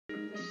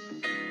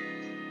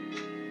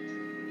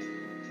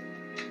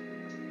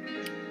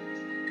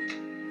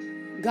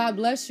God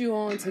bless you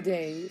on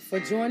today for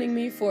joining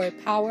me for a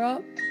power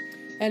up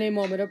and a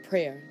moment of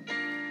prayer.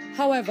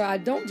 However, I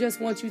don't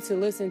just want you to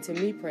listen to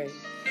me pray.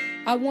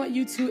 I want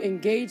you to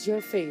engage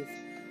your faith.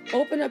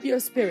 Open up your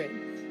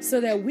spirit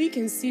so that we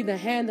can see the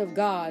hand of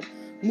God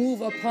move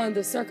upon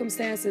the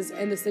circumstances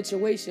and the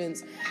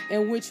situations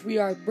in which we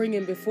are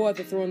bringing before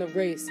the throne of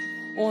grace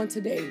on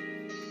today.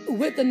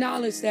 With the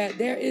knowledge that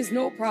there is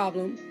no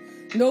problem,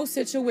 no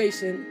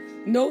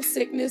situation, no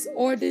sickness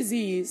or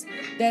disease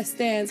that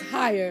stands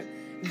higher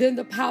than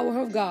the power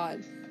of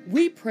God.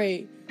 We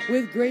pray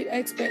with great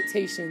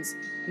expectations,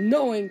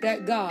 knowing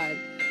that God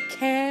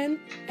can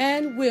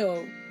and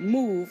will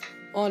move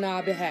on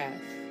our behalf.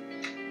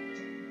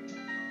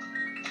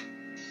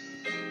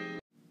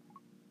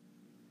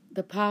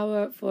 The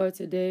power for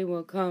today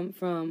will come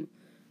from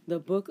the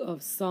book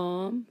of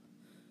Psalm.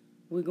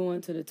 We're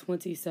going to the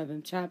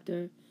 27th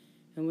chapter,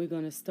 and we're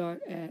going to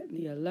start at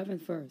the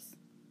 11th verse.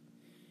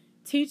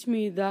 Teach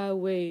me thy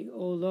way,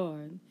 O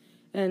Lord,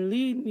 and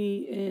lead me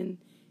in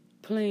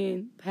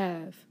plain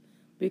path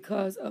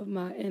because of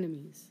my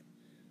enemies.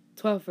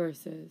 12th verse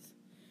says,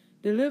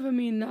 deliver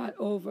me not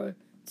over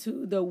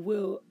to the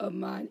will of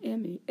mine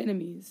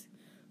enemies,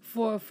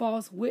 for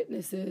false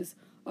witnesses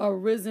are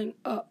risen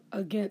up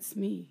against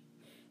me,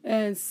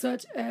 and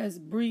such as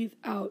breathe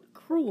out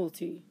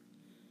cruelty.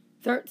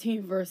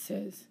 13th verse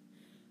says,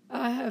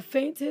 I have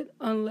fainted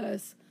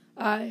unless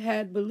I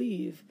had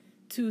believed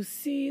to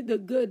see the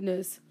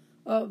goodness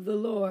of the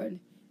Lord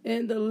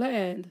in the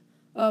land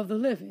of the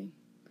living.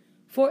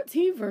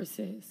 14th verse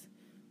says,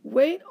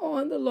 wait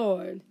on the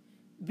Lord,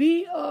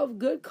 be of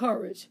good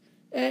courage,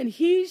 and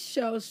he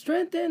shall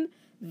strengthen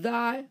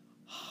thy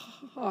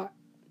heart.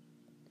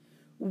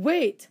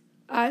 Wait,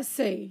 I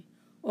say,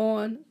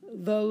 on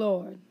the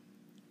Lord.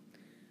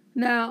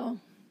 Now,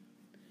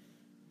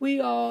 we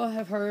all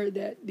have heard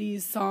that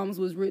these Psalms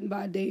was written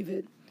by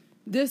David.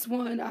 This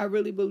one, I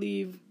really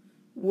believe,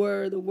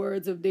 were the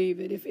words of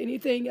David. If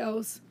anything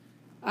else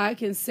I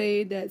can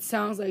say that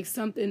sounds like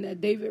something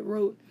that David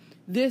wrote,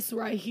 this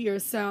right here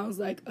sounds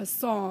like a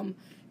psalm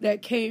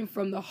that came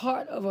from the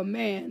heart of a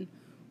man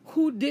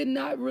who did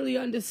not really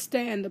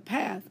understand the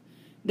path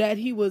that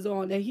he was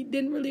on, that he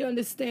didn't really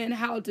understand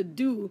how to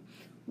do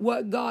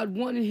what God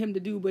wanted him to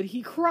do, but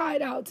he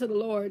cried out to the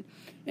Lord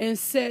and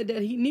said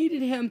that he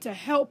needed him to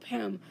help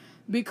him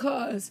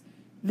because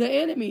the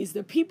enemies,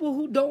 the people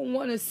who don't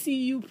want to see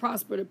you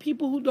prosper, the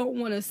people who don't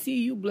want to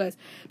see you blessed,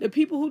 the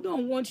people who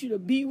don't want you to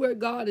be where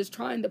God is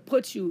trying to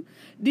put you,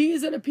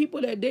 these are the people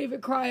that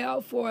David cried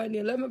out for. In the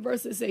 11th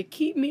verse, it says,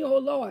 keep me, O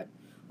Lord.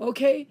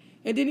 Okay?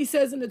 And then he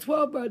says in the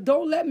 12th verse,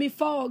 don't let me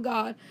fall,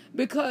 God,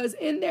 because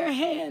in their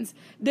hands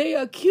they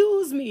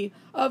accuse me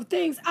of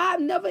things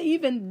I've never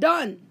even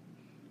done.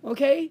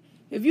 Okay?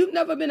 If you've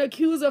never been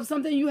accused of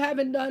something you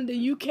haven't done,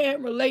 then you can't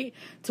relate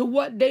to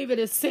what David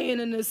is saying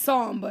in this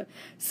psalm. But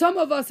some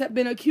of us have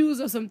been accused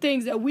of some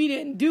things that we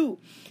didn't do,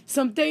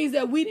 some things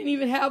that we didn't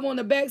even have on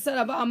the backside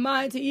of our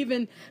mind to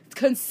even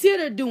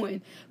consider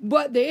doing.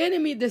 But the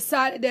enemy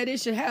decided that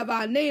it should have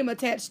our name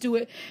attached to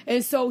it.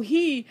 And so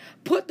he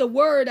put the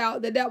word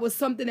out that was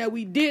something that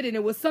we did, and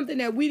it was something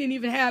that we didn't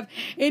even have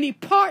any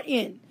part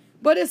in.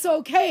 But it's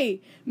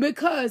okay,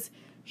 because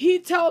he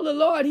told the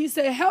Lord, he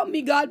said, help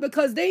me, God,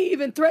 because they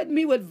even threatened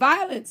me with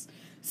violence.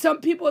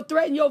 Some people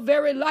threaten your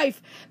very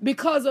life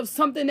because of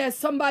something that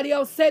somebody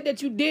else said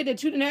that you did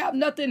that you didn't have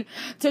nothing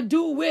to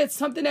do with,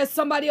 something that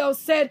somebody else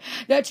said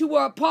that you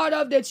were a part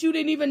of that you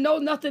didn't even know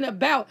nothing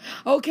about,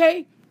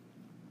 okay?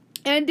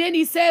 And then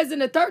he says in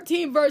the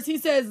 13th verse, he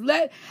says,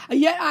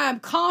 yet I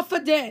am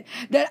confident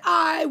that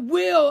I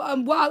will,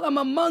 while I'm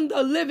among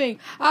the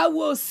living, I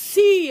will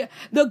see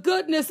the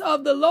goodness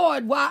of the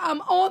Lord. While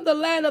I'm on the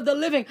land of the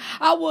living,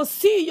 I will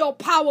see your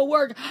power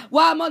work.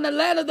 While I'm on the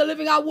land of the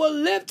living, I will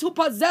live to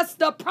possess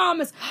the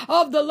promise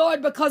of the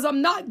Lord, because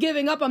I'm not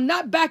giving up. I'm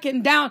not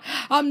backing down.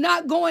 I'm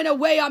not going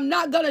away. I'm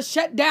not going to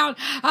shut down.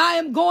 I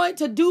am going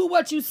to do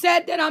what you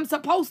said that I'm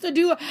supposed to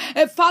do.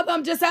 And Father,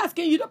 I'm just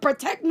asking you to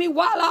protect me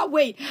while I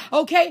wait.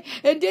 Okay,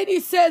 and then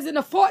he says in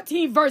the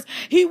 14th verse,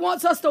 he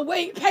wants us to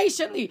wait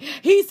patiently.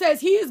 He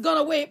says he is going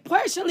to wait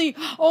patiently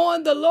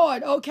on the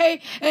Lord,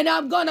 okay? And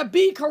I'm going to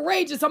be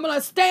courageous. I'm going to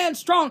stand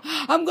strong.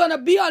 I'm going to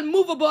be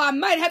unmovable. I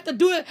might have to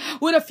do it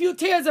with a few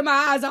tears in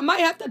my eyes. I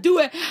might have to do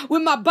it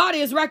when my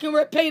body is racking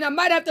with pain. I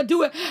might have to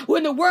do it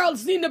when the world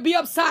seems to be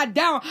upside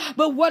down.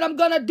 But what I'm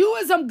going to do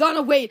is I'm going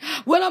to wait.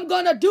 What I'm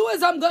going to do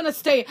is I'm going to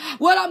stay.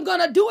 What I'm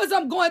going to do is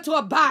I'm going to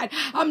abide.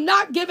 I'm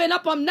not giving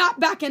up. I'm not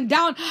backing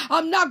down.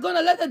 I'm not going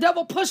to let the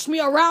devil push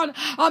me around.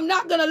 I'm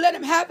not going to let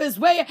him have his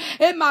way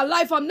in my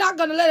life. I'm not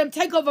going to let him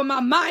take over my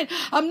mind.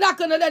 I'm not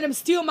going to let him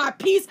steal my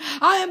peace.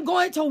 I am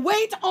going to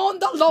wait on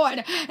the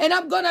Lord, and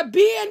I'm going to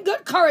be in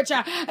good courage,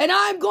 and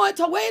I'm going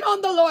to wait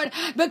on the Lord,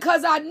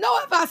 because I know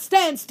if I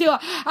stand still,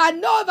 I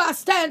know if I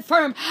stand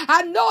firm,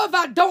 I know if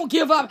I don't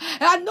give up,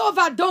 I know if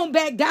I don't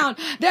back down,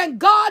 then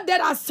God that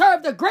I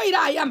serve, the great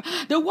I am,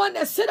 the one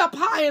that sit up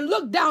high and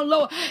look down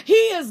low, he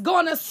is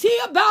going to see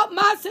about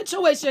my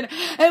situation,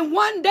 and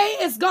one day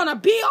it's going to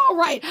be be all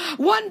right.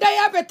 One day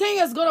everything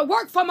is going to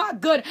work for my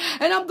good,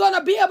 and I'm going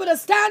to be able to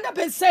stand up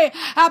and say,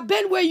 I've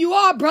been where you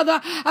are,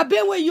 brother. I've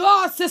been where you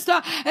are,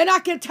 sister. And I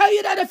can tell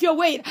you that if you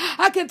wait,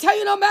 I can tell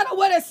you no matter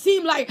what it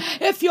seems like,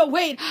 if you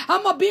wait,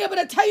 I'm going to be able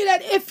to tell you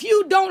that if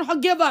you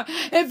don't give up,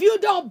 if you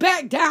don't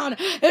back down,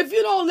 if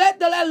you don't let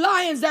the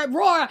lions that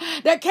roar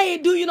that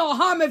can't do you no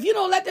harm, if you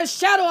don't let the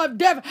shadow of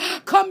death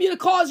come you to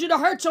cause you to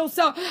hurt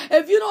yourself,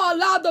 if you don't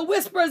allow the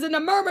whisperers and the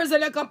murmurs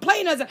and the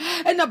complainers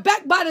and the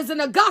backbiters and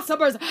the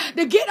gossipers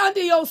to get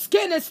under your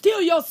skin and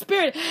steal your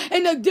spirit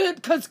and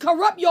to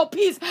corrupt your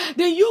peace,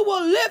 then you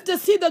will live to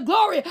see the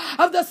glory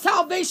of the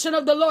salvation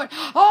of the Lord.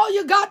 All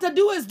you got to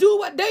do is do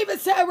what David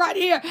said right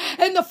here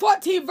in the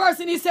 14th verse,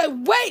 and he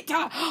said, wait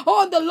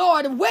on the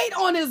Lord, wait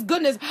on his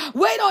goodness,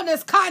 wait on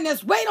his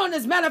kindness, wait on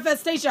his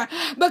manifestation,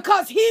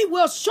 because he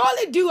will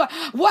surely do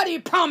what he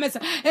promised,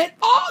 and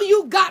all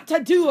you got to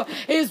do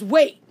is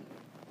wait.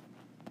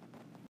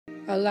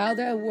 Allow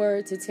that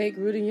word to take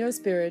root in your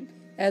spirit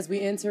as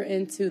we enter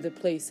into the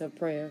place of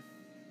prayer.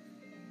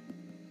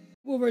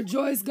 Will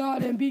rejoice,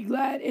 God, and be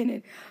glad in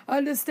it.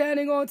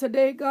 Understanding on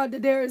today, God,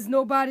 that there is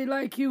nobody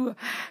like you.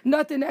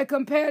 Nothing that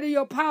compare to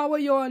your power,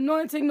 your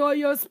anointing, nor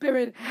your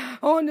spirit.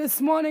 On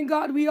this morning,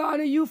 God, we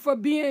honor you for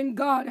being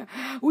God.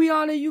 We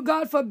honor you,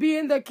 God, for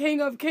being the King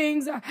of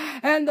Kings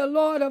and the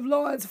Lord of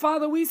Lords.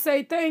 Father, we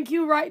say thank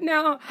you right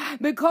now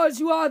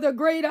because you are the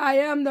great I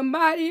am, the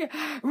mighty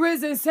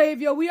risen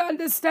Savior. We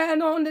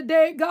understand on the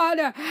day,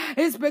 God,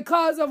 it's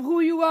because of who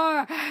you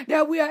are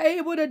that we are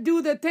able to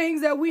do the things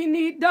that we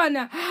need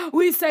done.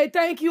 We say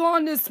thank you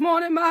on this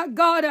morning, my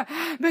God,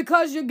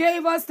 because you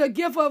gave us the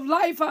gift of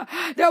life,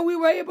 that we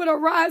were able to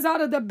rise out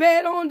of the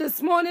bed on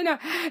this morning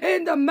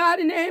in the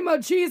mighty name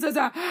of Jesus.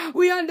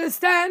 We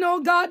understand, oh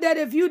God, that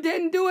if you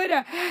didn't do it,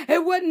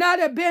 it would not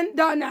have been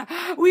done.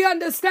 We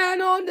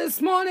understand on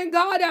this morning,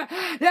 God,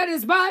 that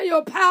is by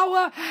your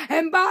power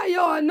and by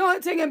your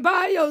anointing and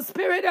by your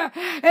spirit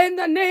in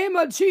the name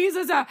of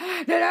Jesus,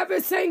 that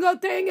every single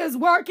thing is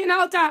working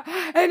out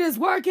and is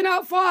working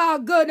out for our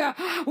good.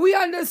 We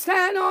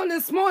understand on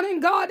this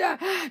morning, God,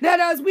 that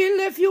as we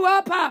lift you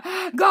up,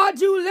 God,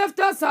 you lift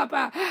us up.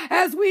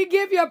 As we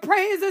give you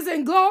praises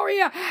and glory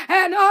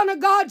and honor,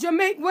 God, you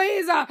make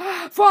ways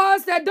for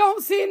us that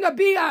don't seem to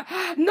be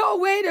no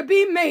way to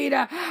be made.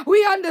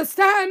 We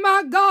understand,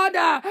 my God,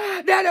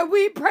 that if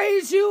we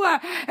praise you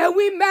and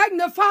we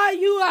magnify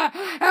you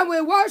and we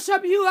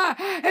worship you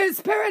in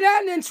spirit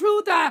and in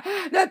truth,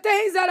 the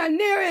things that are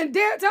near and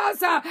dear to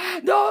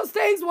us, those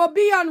things will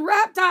be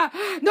unwrapped,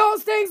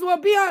 those things will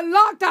be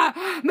unlocked,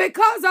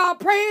 because our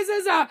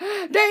praises,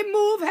 they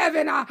move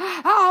heaven.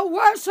 Our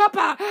worship,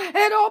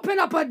 it open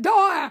up a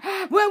door.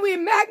 When we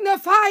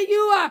magnify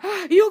you,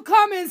 you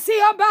come and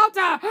see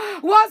about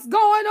what's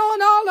going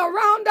on all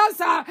around us,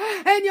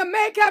 and you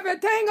make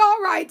everything all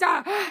right.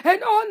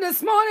 And on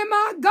this morning,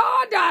 my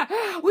God,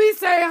 we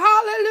say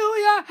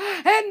hallelujah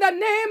in the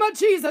name of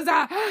Jesus,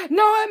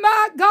 knowing,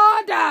 my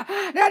God,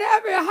 that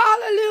every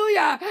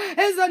hallelujah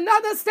is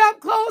another step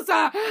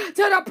closer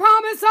to the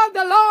promise of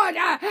the Lord.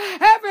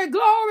 Every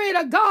glory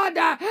to God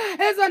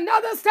is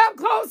another step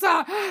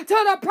closer to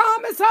the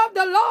promise of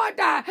the Lord.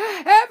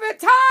 Every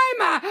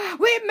time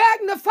we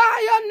magnify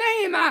your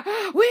name,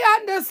 we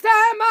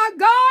understand, my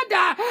God,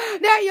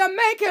 that you're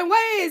making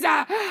ways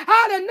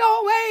out of no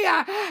way,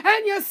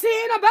 and you're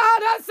seeing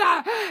about us,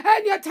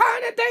 and you're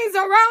turning things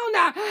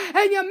around,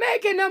 and you're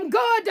making them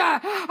good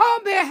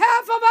on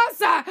behalf of us.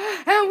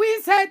 And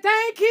we say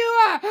thank you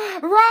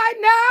right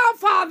now,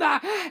 Father,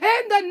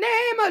 in the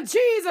name of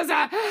Jesus.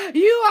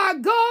 You are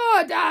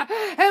good,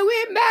 and we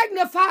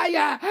magnify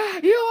you.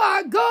 You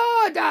are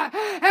good,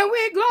 and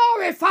we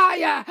glorify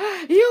you.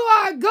 You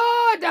are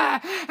good,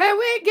 and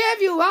we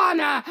give you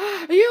honor.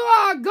 You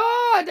are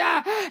good,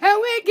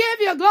 and we give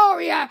you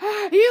glory.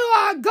 You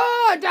are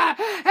good,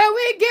 and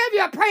we give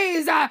you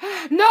praise.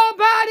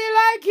 Nobody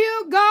like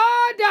you,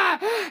 God,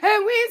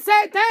 and we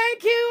say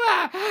thank you.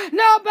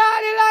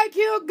 Nobody like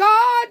you,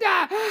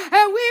 God,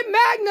 and we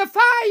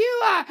magnify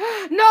you.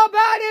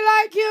 Nobody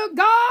like you,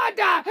 God,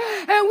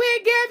 and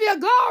we give you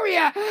glory,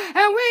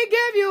 and we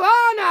give you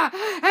honor,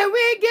 and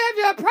we give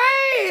you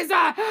praise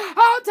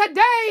on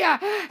today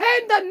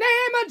in the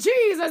name of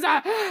Jesus.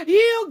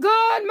 You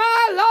good,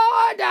 my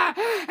Lord,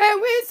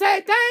 and we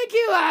say thank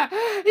you.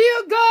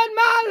 You good,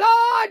 my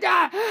Lord,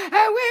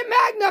 and we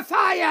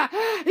magnify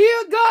you.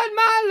 You good,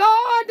 my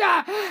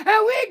Lord,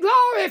 and we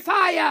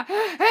glorify you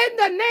in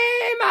the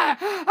name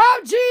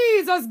of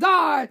Jesus,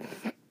 God.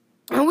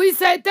 And we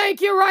say thank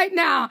you right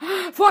now,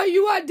 for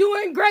you are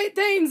doing great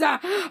things on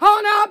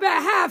our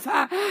behalf.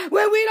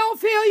 When we don't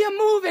feel you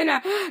moving,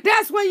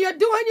 that's when you're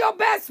doing your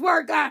best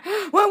work.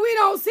 When we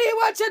don't see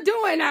what you're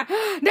doing,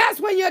 that's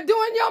when you're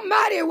doing your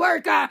mighty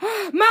work.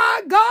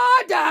 My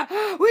God,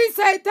 we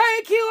say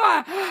thank you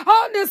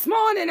on this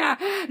morning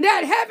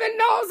that heaven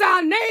knows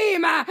our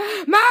name.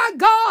 My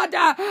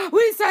God,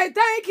 we say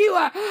thank you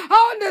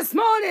on this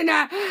morning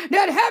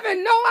that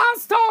heaven knows our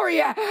story.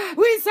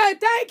 We say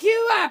thank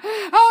you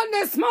on this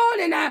this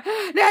morning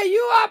that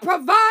you are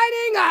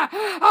providing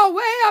a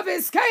way of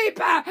escape.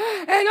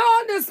 And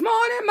on this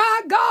morning,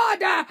 my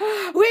God,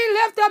 we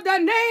lift up the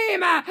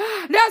name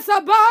that's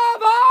above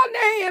all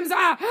names.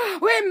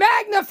 We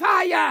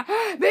magnify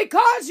you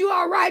because you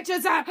are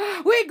righteous.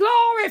 We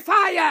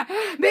glorify you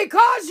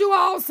because you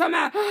are awesome.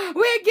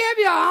 We give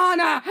you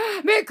honor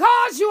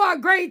because you are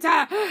great,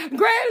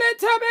 greatly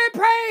to be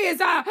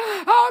praised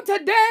on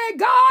today,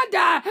 God.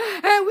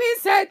 And we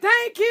say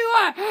thank you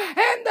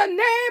in the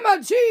name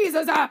of Jesus.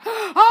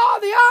 All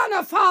the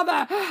honor,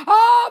 Father,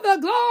 all the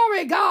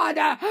glory, God,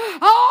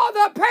 all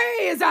the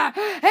praise,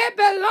 it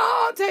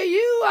belongs to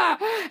you.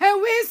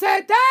 And we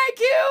say thank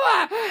you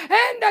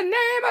in the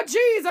name of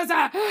Jesus.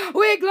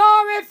 We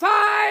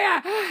glorify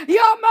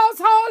your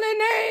most holy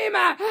name.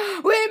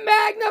 We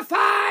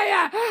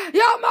magnify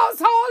your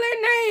most holy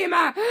name.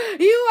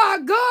 You are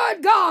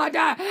good, God.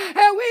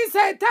 And we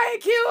say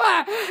thank you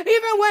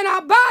even when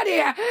our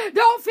body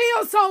don't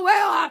feel so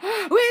well.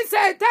 We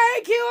say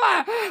thank you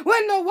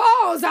when the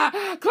walls are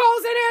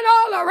closing in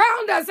all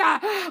around us.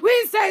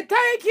 We say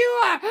thank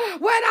you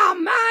when our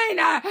mind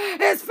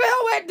is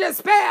filled with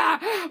despair.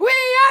 We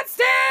yet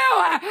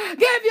still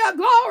give you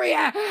glory.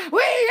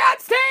 We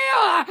yet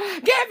still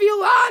give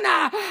you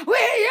honor. We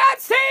yet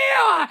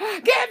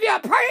still give you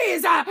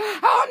praise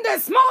on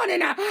this morning,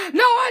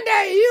 knowing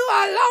that you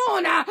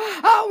alone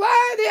are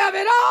worthy of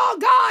it all,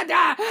 God.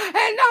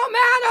 And no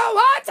matter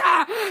what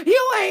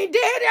you ain't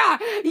did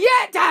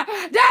yet,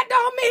 that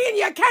don't mean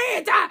you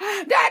can't.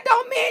 That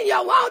don't mean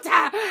you won't.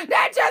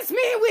 That just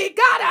means we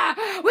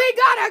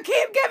gotta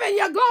keep giving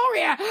you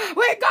glory.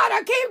 We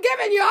gotta keep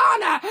giving you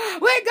honor.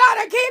 We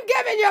gotta keep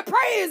giving you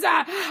praise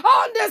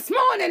on this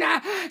morning.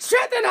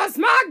 Strengthen us,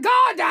 my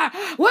God,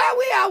 where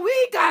we are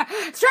weak.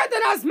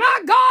 Strengthen us,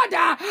 my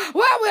God,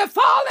 where we're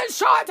falling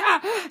short.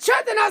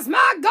 Strengthen us,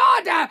 my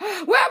God,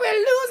 where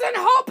we're losing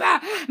hope.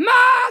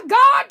 My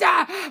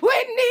God, we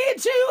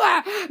need you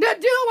to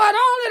do what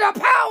only the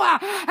power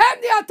and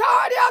the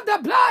authority of the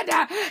blood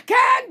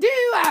can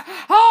do.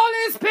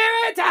 Holy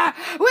Spirit,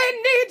 we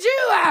need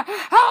you.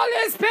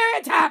 Holy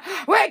Spirit,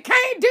 we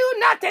can't do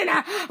nothing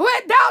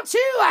without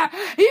you.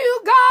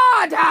 You,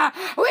 God,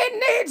 we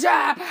need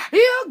you.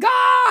 You,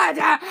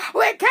 God,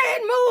 we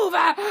can't move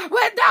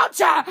without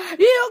you.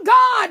 You,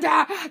 God,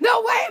 the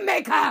way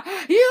maker.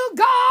 You,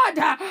 God,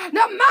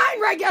 the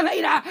mind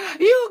regulator.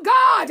 You,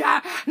 God,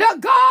 the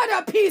God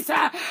of peace.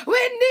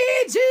 We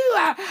need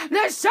you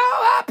to show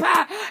up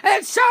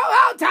and show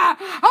out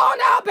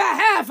on our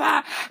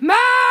behalf.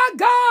 My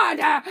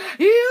God,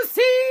 you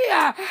see,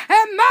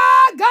 and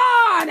my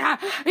God,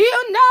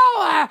 you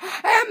know,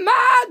 and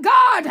my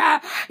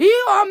God,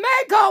 you will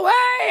make a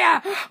way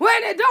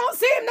when it don't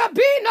seem to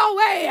be no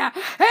way.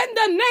 In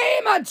the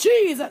name of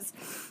Jesus.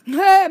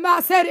 Hey,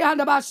 my city on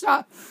the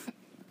basha.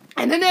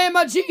 In the name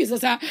of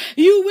Jesus,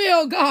 you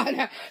will,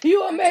 God.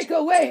 You will make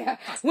a way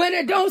when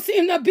it don't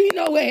seem to be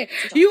no way.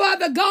 You are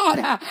the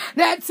God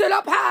that sit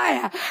up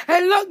high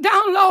and look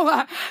down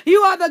low.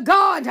 You are the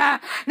God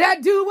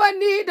that do what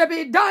need to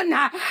be done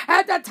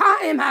at the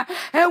time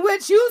in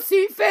which you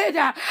see fit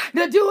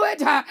to do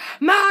it.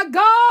 My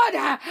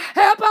God,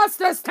 help us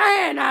to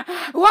stand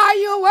while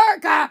you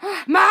work.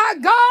 My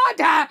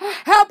God,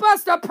 help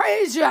us to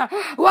praise you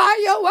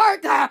while you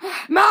work.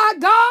 My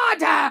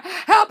God,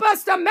 help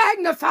us to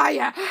magnify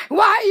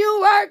while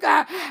you work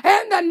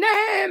in the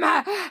name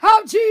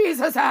of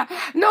Jesus,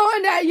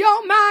 knowing that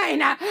your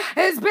mind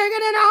is bigger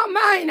than our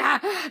mind,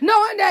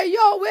 knowing that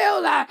your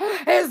will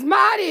is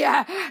mighty,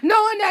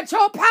 knowing that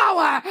your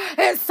power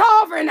is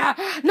sovereign,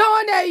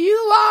 knowing that you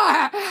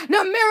are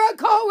the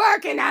miracle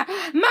working,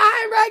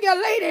 mind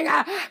regulating,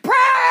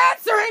 prayer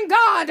answering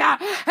God.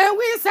 And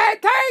we say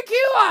thank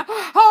you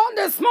on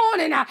this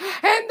morning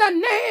in the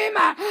name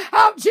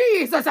of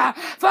Jesus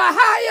for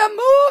how you're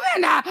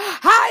moving,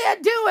 how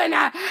you're doing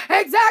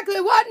exactly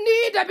what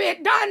need to be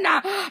done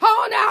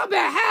on our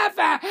behalf.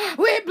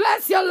 We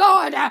bless you,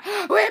 Lord.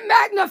 We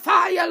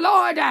magnify you,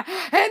 Lord,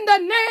 in the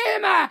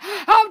name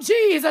of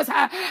Jesus.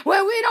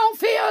 When we don't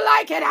feel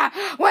like it,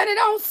 when it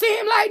don't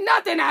seem like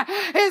nothing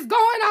is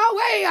going our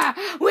way,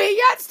 we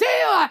yet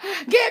still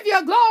give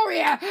you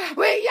glory.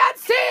 We yet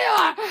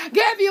still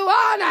give you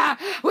honor.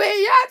 We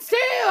yet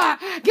still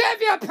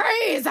give you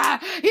praise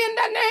in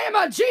the name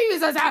of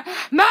Jesus.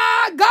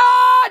 My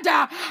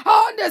God,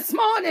 on this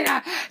morning,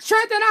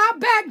 strengthen our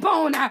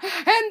backbone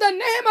in the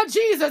name of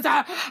Jesus.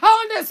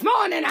 On this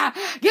morning,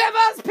 give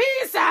us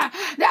peace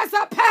that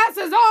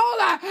surpasses all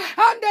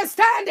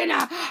understanding.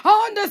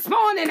 On this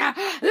morning,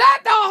 let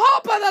the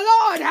hope of the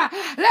Lord,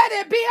 let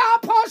it be our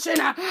portion.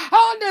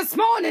 On this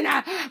morning,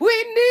 we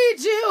need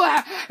you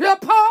to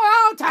pour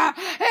out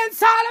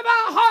inside of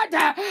our heart.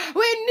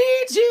 We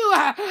need you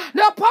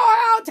to pour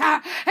out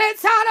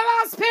inside of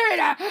our spirit.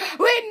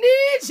 We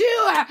need you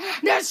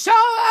to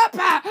show up,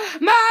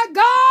 my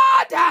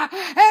God,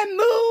 and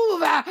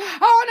move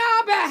on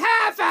our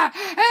behalf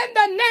in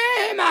the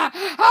name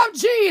of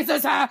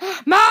Jesus.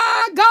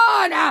 My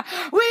God,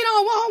 we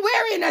don't want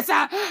weariness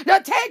to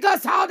take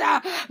us out.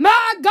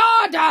 My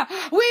God,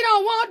 we We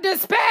don't want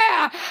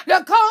despair to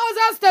cause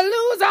us to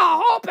lose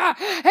our hope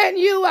in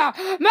you.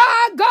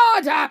 My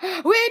God,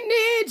 we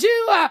need you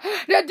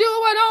to do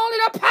what only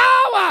the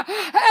power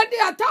and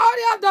the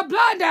authority of the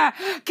blood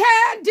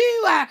can do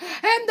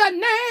in the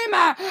name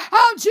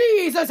of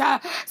Jesus.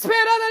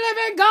 Spirit of the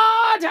living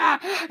God,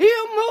 you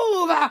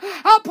move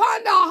upon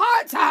the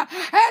hearts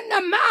and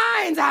the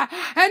minds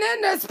and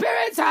in the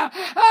spirits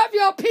of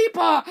your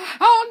people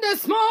on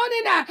this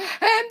morning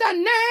in the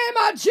name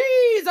of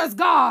Jesus,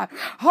 God.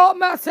 Oh,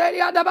 my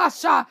Savior,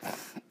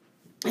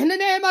 in the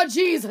name of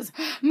Jesus,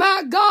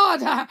 my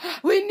God,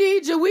 we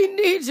need you. We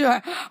need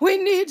you. We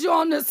need you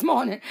on this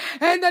morning.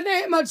 In the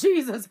name of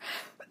Jesus.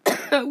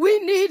 We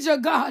need you,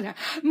 God.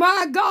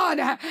 My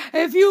God,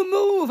 if you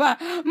move,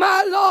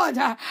 my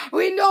Lord,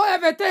 we know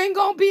everything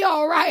gonna be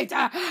all right.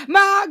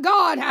 My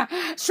God,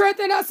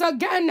 strengthen us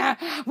again.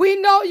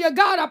 We know you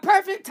got a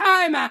perfect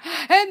time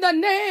in the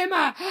name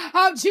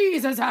of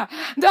Jesus.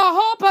 The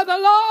hope of the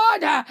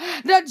Lord,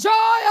 the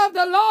joy of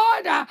the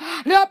Lord,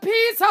 the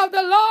peace of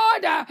the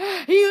Lord,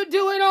 you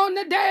do it on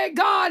the day,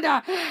 God,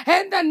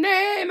 in the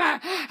name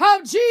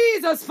of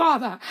Jesus,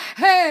 Father.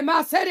 Hey,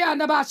 my city on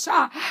the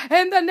Basha,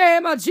 in the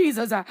name of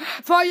Jesus,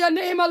 for your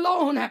name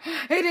alone,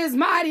 it is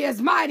mighty,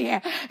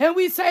 and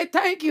we say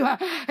thank you.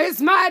 It's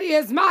mighty,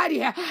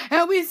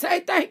 and we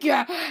say thank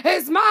you.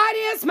 It's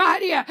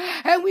mighty,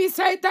 and we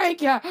say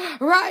thank you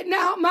right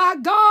now, my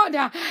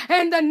God,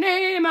 in the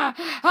name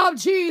of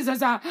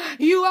Jesus.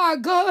 You are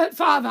good,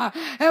 Father,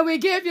 and we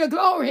give you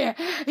glory.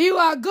 You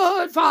are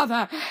good,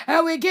 Father,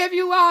 and we give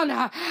you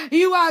honor.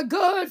 You are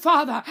good,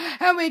 Father,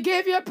 and we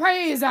give you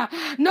praise,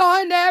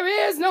 knowing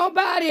there is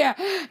nobody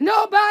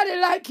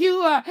like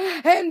you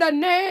in the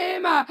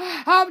name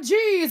of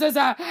Jesus.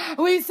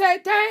 We say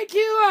thank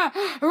you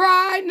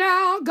right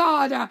now,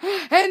 God,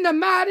 in the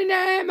mighty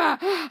name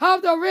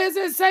of the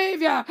risen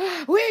Savior.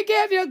 We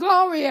give you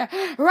glory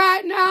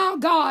right now,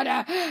 God,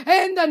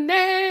 in the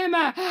name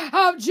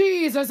of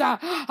Jesus.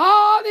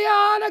 All the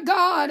honor,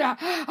 God,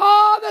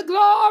 all the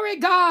glory,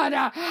 God,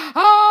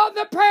 all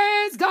the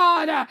praise,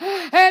 God,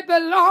 it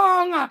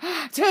belongs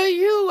to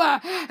you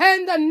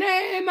in the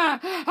name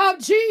of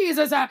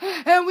Jesus.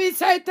 And we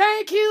say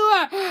thank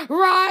you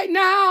right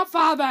now,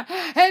 Father,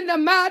 in the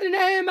mighty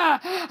name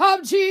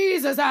of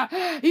Jesus.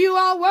 You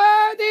are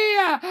worthy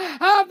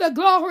of the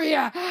glory.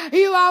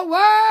 You are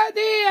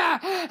worthy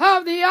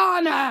of the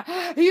honor.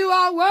 You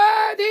are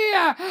worthy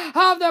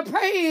of the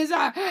praise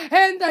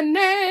in the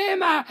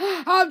name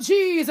of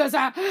Jesus.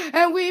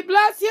 And we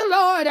bless you,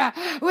 Lord.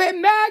 We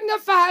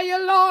magnify you,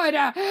 Lord.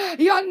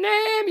 Your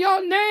name,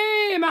 your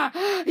name,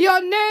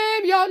 your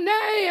name, your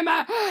name,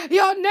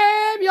 your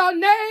name, your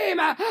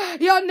name,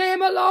 your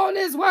name alone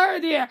is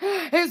worthy.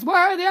 Is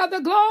worthy of the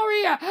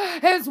glory,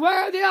 is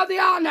worthy of the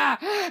honor,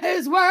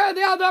 is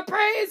worthy of the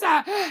praise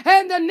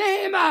in the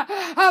name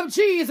of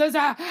Jesus.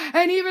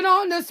 And even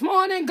on this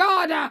morning,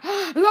 God,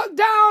 look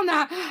down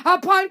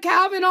upon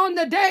Calvin on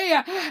the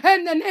day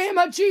in the name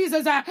of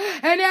Jesus.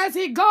 And as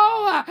he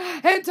go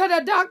into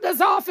the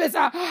doctor's office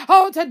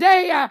on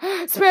today,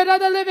 Spirit of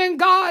the living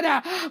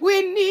God,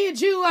 we need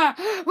you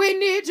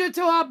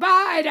to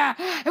abide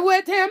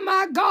with him,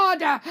 my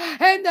God,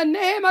 in the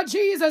name of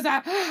Jesus.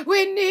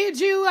 We need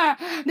you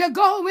to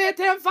go with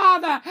him,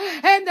 Father,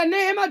 in the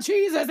name of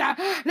Jesus,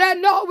 that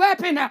no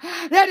weapon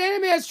that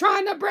enemy is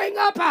trying to bring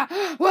up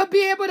will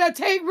be able to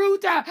take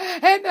root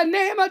in the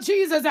name of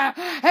Jesus.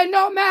 And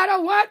no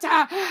matter what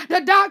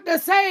the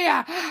doctors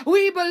say,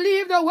 we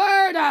believe the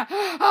word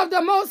of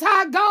the Most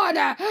High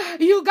God.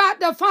 You got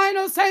the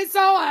final say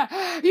so.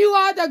 You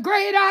are the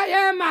great I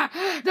am,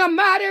 the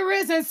mighty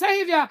risen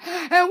Savior.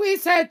 And we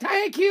say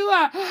thank you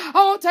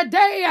on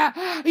today.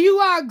 You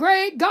are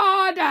great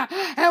God,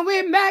 and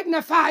we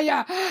magnify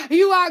you.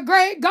 You are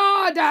great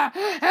God,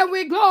 and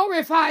we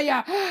glorify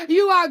you.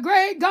 You are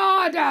great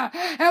God,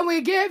 and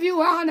we give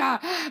you honor.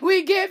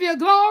 We give you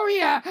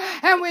glory,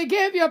 and we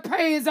give you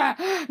praise,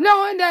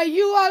 knowing that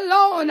you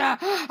alone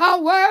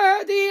are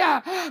worthy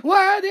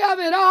of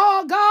it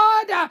all,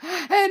 God,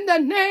 in the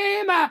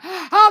name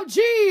of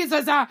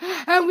Jesus.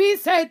 And we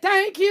say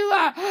thank you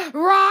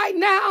right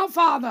now,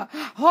 Father.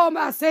 Oh,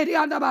 my city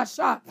under my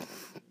shot.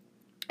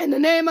 In the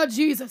name of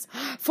Jesus,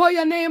 for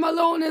your name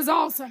alone is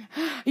awesome.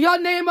 Your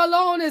name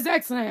alone is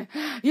excellent.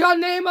 Your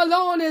name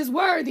alone is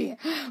worthy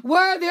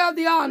of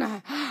the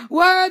honor,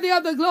 worthy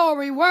of the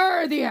glory,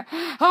 worthy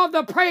of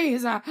the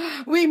praise.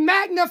 We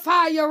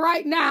magnify you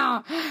right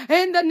now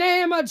in the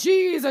name of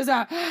Jesus.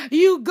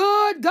 You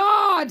good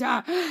God,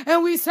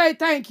 and we say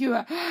thank you.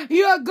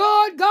 You're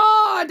good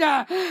God,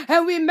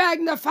 and we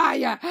magnify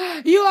you.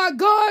 You are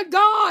good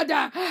God,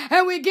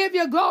 and we give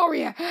you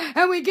glory,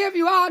 and we give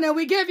you honor,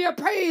 we give you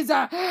praise,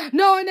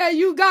 knowing that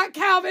you got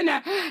Calvin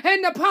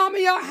in the palm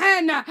of your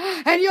hand,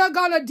 and you're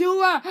going to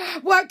do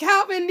what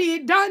Calvin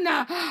need done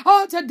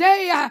on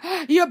today.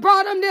 You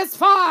brought him this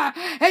far,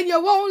 and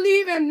you won't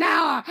leave him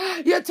now.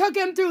 You took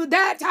him through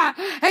that,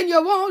 and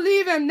you won't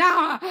leave him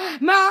now.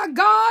 My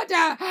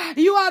God,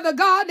 You are the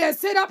God that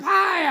sit up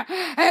high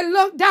and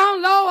look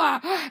down lower.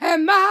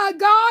 And my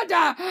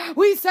God,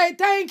 we say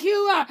thank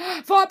you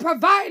for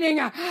providing.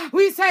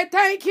 We say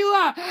thank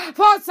you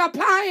for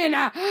supplying.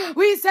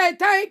 We say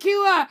thank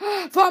you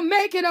for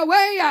making a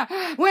way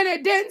when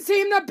it didn't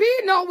seem to be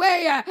no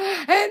way.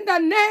 In the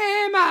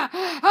name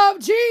of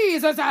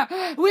Jesus,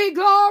 we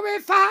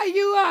glorify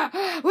you.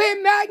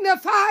 We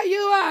magnify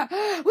you.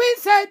 We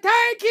say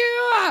thank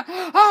you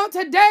on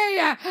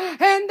today.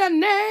 In the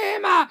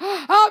name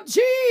of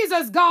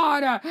Jesus,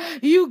 God,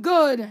 you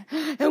good.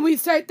 And we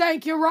say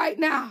thank you right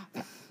now.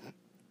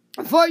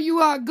 For you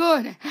are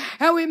good,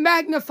 and we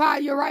magnify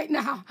you right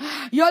now.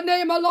 Your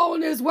name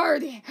alone is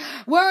worthy.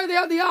 Worthy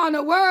of the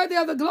honor, worthy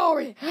of the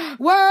glory,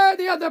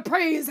 worthy of the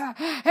praise.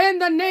 In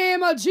the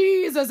name of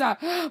Jesus,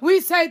 we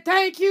say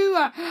thank you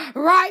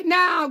right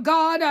now,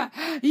 God.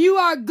 You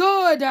are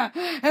good,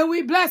 and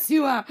we bless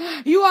you.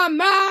 You are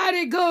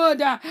mighty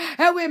good,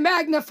 and we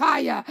magnify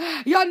you.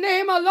 Your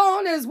name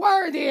alone is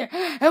worthy,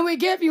 and we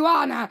give you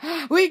honor.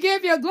 We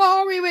give you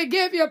glory. We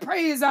give you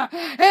praise.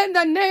 In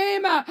the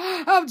name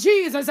of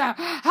Jesus.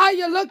 How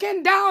you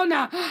looking down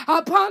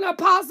upon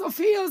Apostle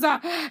Fields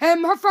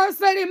and my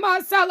First Lady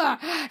Marcella,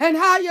 and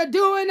how you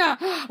doing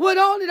with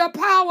only the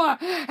power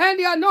and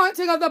the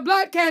anointing of the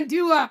blood can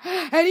do.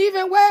 And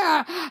even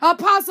where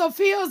Apostle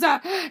Fields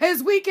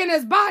is weak in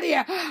his body,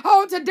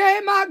 on today,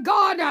 my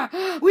God,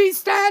 we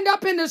stand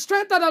up in the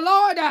strength of the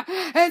Lord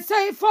and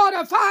say,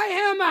 fortify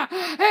him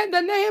in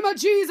the name of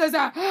Jesus.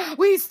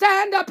 We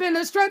stand up in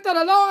the strength of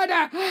the Lord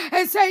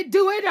and say,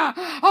 do it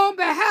on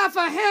behalf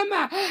of him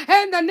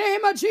in the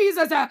name of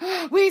Jesus.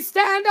 We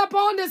stand up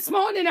on this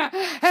morning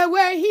and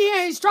where he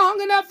ain't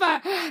strong enough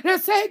to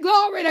say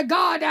glory to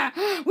God,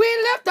 we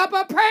lift up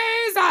a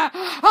praise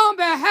on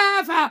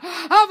behalf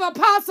of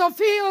Apostle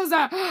Fields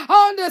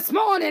on this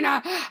morning.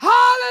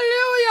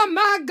 Hallelujah,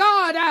 my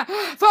God,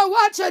 for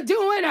what you're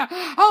doing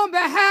on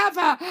behalf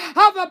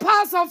of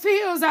Apostle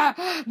Fields.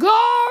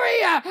 Glory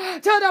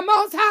to the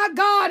Most High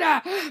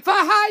God for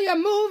how you're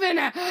moving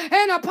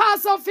in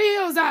Apostle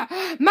Fields.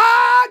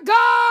 My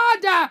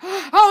God,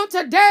 on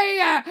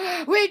today,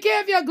 we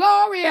give you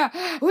glory.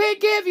 We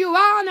give you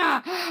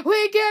honor.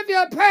 We give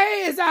you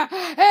praise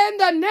in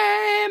the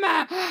name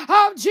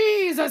of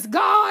Jesus.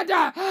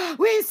 God,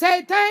 we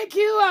say thank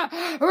you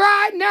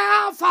right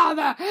now,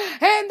 Father.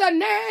 In the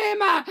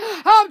name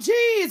of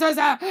Jesus,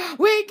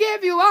 we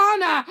give you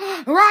honor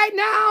right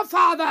now,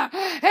 Father.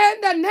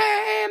 In the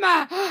name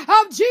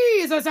of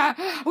Jesus,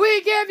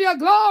 we give you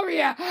glory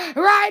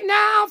right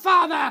now,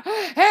 Father.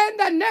 In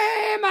the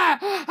name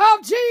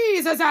of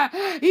Jesus,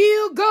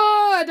 you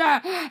good,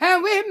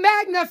 and we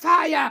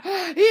magnify you.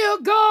 You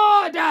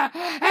good,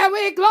 and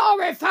we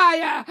glorify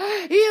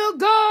you. You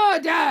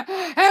good,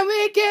 and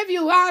we give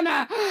you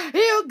honor.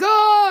 You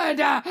good,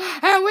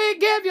 and we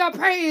give you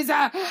praise.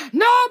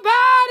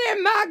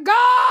 Nobody, my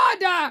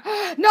God,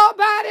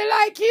 nobody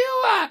like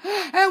you.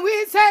 And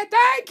we say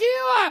thank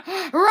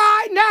you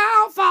right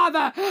now,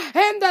 Father,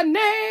 in the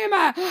name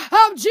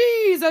of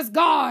Jesus,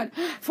 God,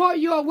 for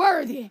you are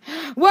worthy.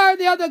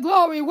 Worthy of the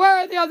glory,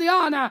 worthy of the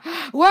honor,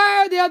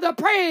 worthy of the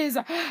praise,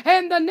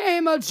 in the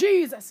name of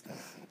Jesus.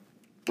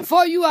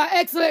 For you are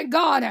excellent,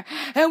 God,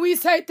 and we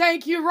say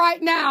thank you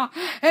right now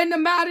in the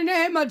mighty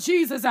name of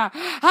Jesus.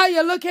 How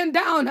you're looking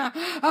down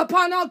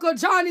upon Uncle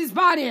Johnny's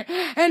body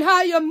and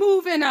how you're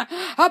moving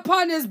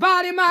upon his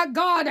body, my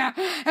God,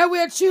 and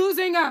we're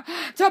choosing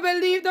to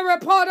believe the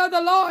report of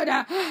the Lord,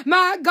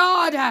 my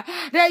God,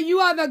 that you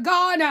are the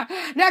God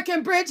that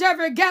can bridge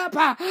every gap.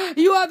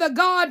 You are the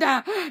God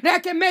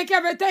that can make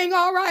everything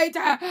all right.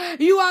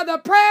 You are the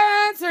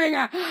prayer answering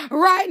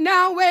right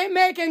now, way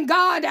making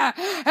God,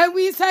 and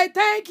we say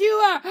thank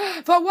you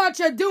for what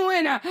you're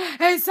doing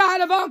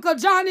inside of Uncle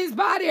Johnny's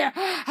body,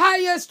 how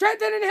you're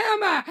strengthening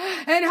him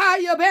and how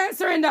you're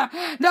answering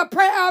the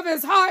prayer of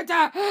his heart,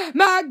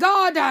 my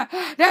God,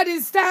 that he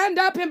stand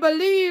up and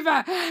believe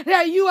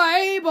that you are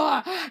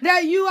able,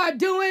 that you are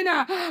doing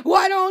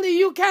what only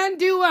you can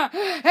do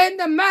in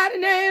the mighty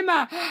name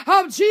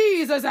of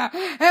Jesus.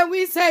 And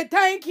we say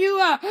thank you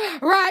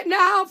right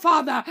now,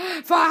 Father,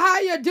 for how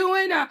you're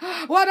doing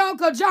what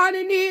Uncle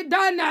Johnny need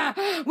done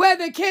where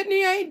the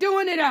kidney ain't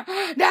doing it.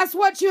 That's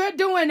what you're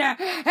doing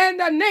in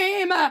the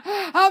name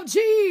of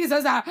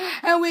Jesus.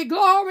 And we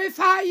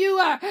glorify you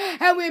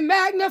and we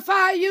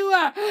magnify you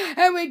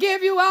and we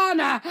give you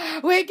honor.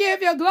 We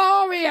give you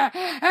glory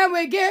and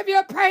we give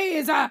you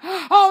praise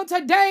on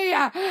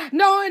today,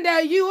 knowing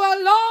that you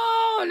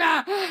alone,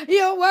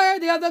 you're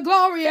worthy of the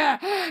glory.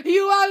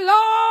 You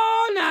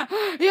alone,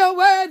 you're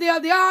worthy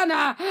of the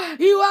honor.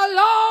 You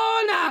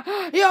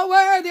alone, you're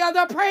worthy of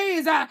the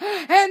praise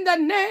in the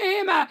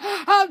name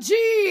of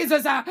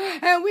Jesus.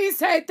 And we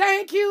say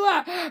thank you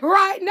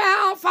right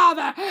now,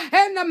 Father,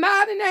 in the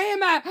mighty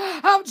name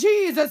of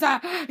Jesus.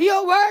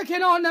 You're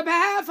working on the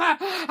behalf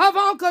of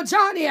Uncle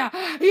Johnny.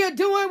 You're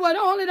doing what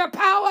only the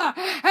power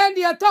and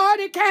the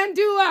authority can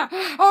do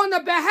on the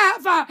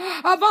behalf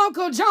of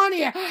Uncle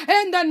Johnny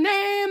in the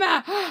name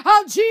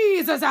of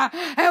Jesus.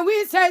 And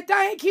we say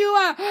thank you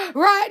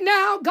right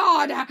now,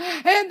 God,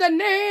 in the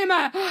name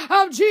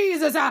of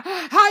Jesus.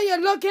 How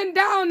you're looking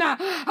down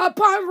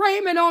upon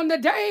Raymond on the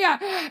day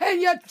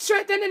and you're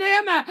strengthening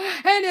him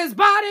in his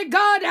body,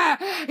 God.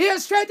 You're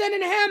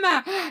strengthening him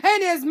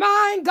in his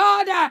mind,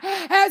 God,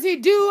 as he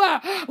do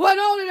what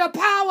only the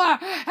power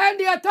and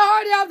the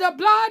authority of the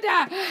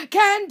blood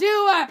can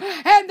do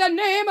in the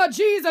name of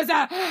Jesus.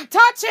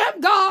 Touch him,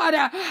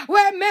 God,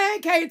 where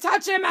man can't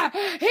touch him.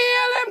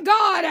 Heal him,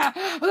 God,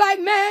 like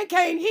man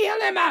can't heal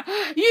him.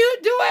 You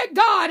do it,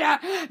 God,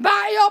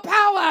 by your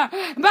power,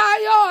 by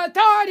your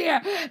authority,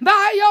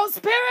 by your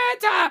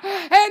spirit,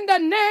 in the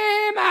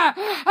name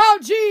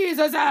of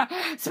Jesus.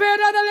 Spirit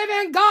of the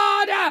living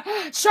God,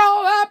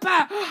 show up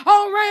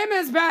on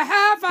Raymond's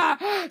behalf.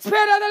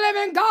 Spirit of the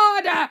living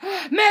God,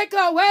 make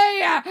a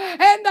way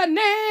in the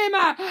name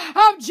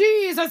of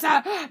Jesus,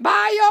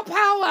 by your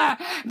power,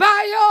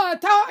 by your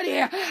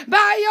authority,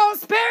 by your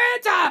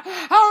spirit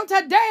on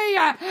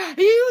today.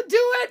 You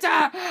do it,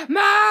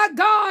 my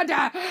God,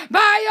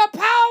 by your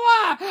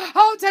power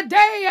on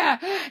today.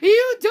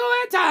 You do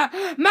it,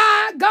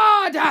 my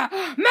God.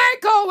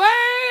 Make a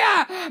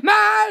way,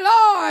 my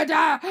Lord.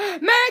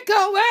 Make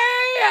a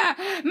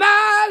way,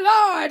 my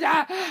Lord.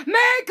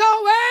 Make a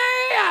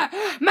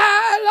way,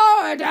 my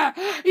Lord.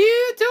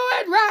 You do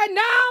it right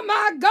now,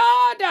 my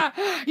God.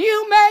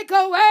 You make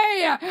a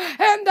way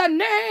in the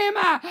name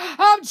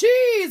of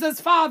Jesus,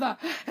 Father.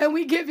 And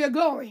we give you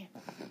glory.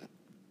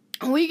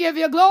 We give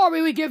you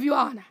glory, we give you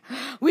honor.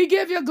 We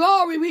give you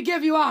glory, we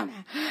give you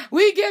honor.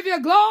 We give you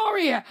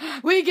glory,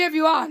 we give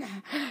you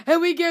honor.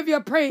 And we give you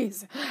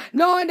praise.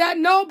 Knowing that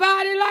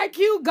nobody like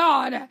you,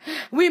 God,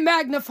 we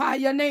magnify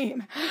your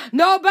name.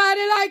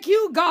 Nobody like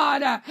you,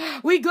 God,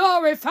 we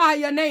glorify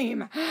your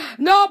name.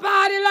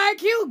 Nobody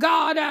like you,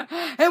 God,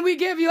 and we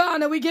give you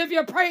honor, we give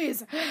you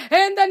praise.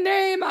 In the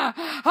name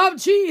of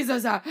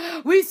Jesus,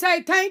 we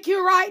say thank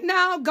you right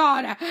now,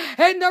 God,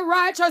 in the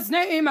righteous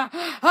name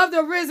of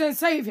the risen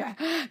Savior.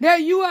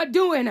 That you are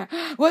doing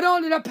what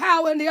only the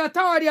power and the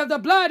authority of the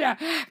blood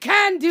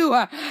can do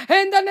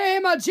in the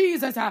name of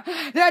Jesus.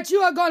 That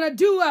you are going to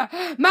do,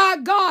 my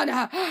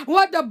God,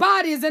 what the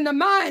bodies and the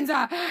minds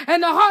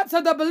and the hearts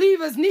of the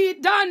believers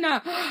need done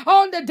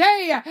on the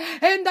day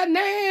in the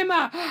name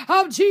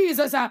of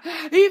Jesus.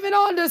 Even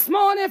on this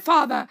morning,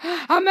 Father,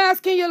 I'm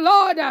asking you,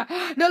 Lord, to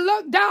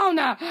look down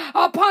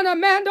upon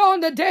Amanda on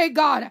the day,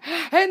 God,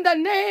 in the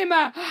name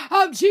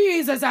of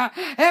Jesus.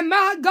 And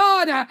my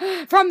God,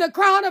 from the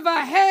crown of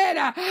her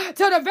head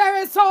to the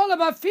very sole of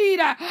her feet,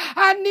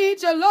 I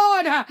need you,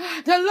 Lord,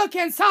 to look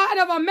inside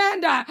of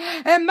Amanda.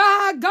 And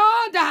my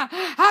God,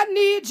 I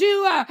need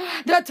you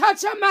to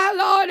touch her, my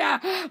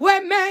Lord,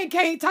 where man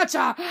can't touch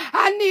her.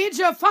 I need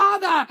you,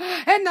 Father,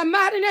 in the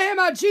mighty name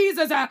of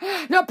Jesus,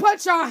 to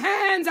put your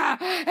hands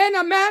in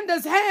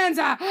Amanda's hands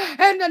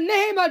in the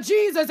name of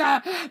Jesus.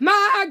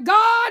 My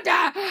God,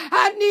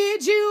 I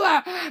need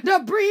you to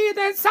breathe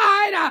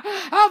inside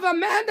of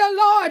Amanda,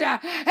 Lord,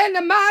 in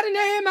the mighty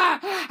name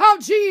of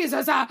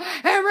Jesus,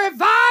 and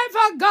revive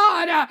her,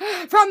 God,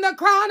 from the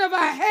crown of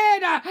her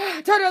head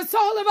to the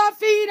sole of her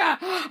feet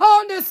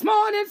on this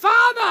morning,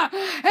 Father,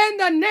 in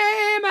the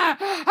name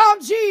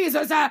of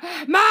Jesus.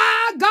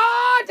 My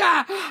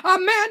God,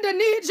 Amanda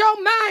needs your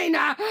mind.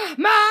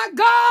 My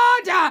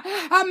God,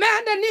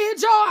 Amanda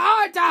needs your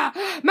heart.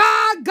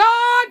 My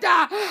God,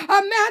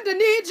 Amanda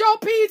needs your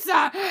peace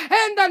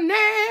in the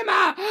name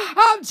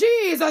of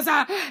Jesus.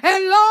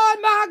 And Lord,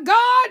 my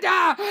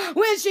God,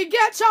 when she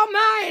gets your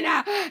mind,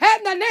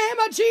 in the name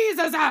of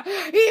Jesus,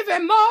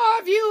 even more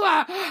of you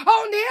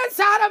on the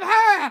inside of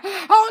her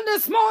on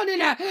this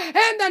morning,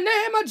 in the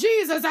name of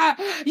Jesus.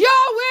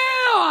 Your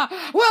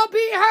will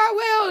be her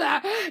will.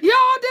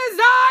 Your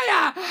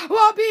desire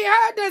will be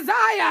her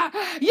desire.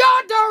 Your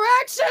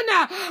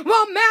direction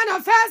will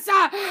manifest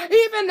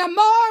even the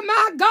more,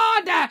 my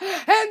God,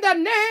 in the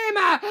name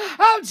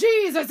of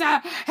Jesus.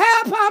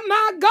 Help her,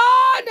 my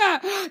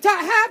God, to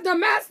have the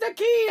master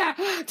key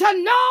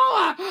to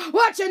know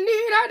what you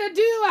need her to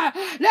do,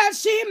 that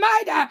she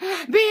might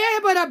be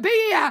able to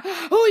be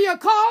who you're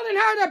calling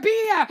her to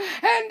be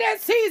in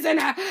this season,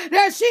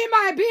 that she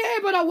might be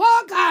able to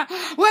walk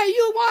where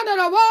you want her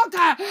to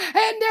walk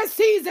in this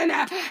season.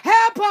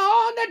 Help her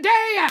on the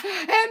day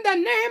in the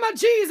name of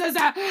Jesus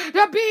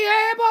to be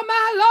able,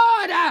 my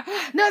Lord,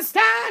 to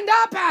stand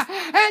up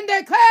and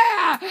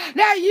declare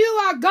that you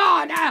are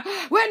God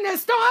when the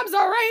storms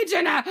are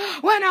raging,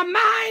 when her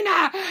mind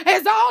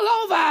is all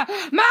over.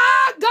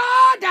 My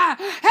God,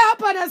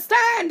 help her to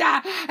stand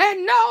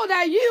and know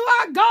that you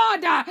are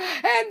God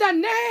in the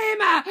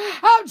name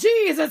of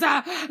Jesus.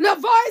 The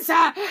voice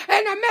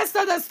in the midst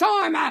of the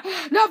storm,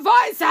 the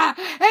voice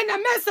in the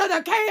midst of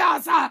the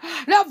chaos,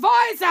 the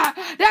voice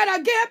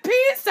that'll give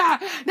peace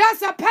that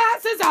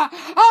surpasses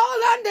all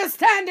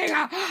understanding.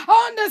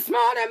 On this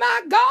morning,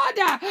 my God,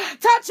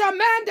 touch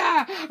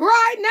Amanda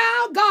right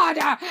now, God,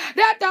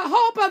 that the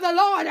hope of the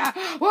Lord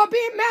will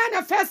be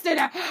manifested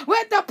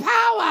with the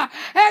power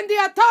and the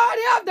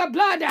authority of the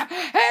blood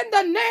in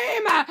the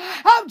name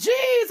of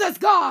Jesus,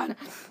 God.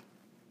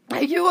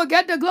 that you will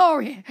get the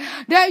glory,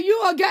 that you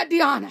will get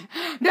the honor,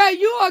 that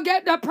you will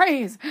get the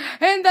praise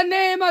in the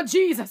name of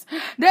Jesus,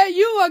 that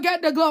you will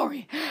get the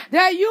glory,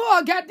 that you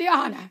will get the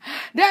honor,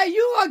 that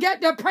you will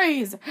get the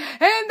praise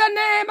in the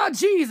name of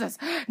Jesus,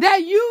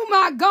 that you,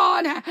 my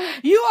God,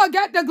 you will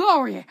get the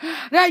glory,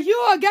 that you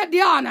will get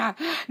the honor,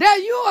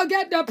 that you will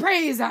get the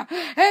praise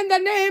in the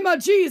name of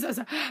Jesus,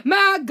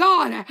 my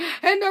God,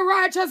 in the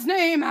righteous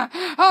name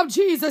of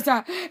Jesus,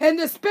 in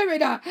the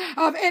spirit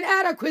of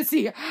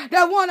inadequacy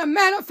that want to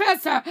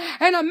manifest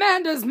in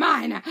Amanda's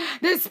mind,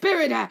 this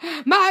spirit,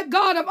 my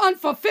God, of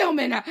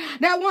unfulfillment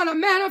that want to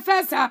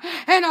manifest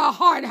in her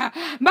heart,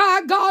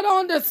 my God,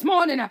 on this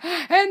morning,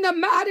 in the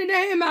mighty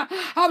name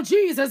of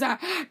Jesus,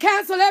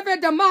 cancel every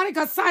demonic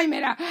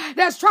assignment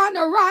that's trying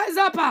to rise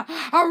up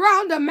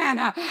around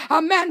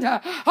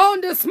Amanda,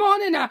 on this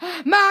morning,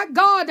 my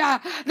God,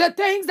 the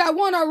things that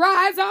want to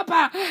rise up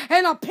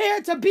and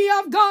appear to be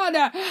of God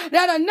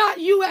that are not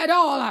you at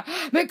all,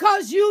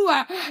 because you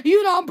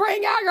don't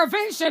bring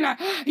aggravation,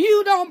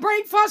 you don't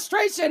bring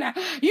frustration,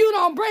 you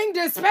don't bring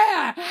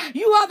despair.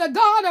 You are the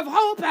God of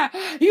hope,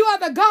 you are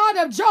the God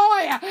of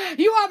joy,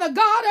 you are the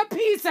God of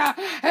peace.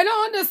 And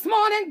on this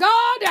morning,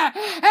 God,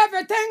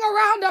 everything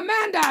around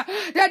Amanda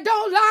that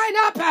don't line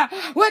up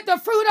with the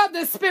fruit of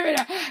the Spirit,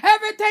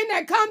 everything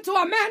that come to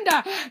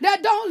Amanda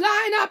that don't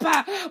line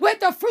up with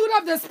the fruit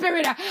of the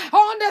Spirit,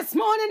 on this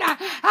morning,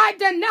 I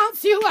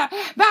denounce you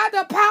by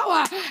the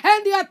power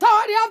and the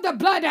authority of the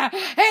blood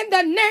in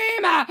the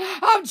name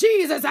of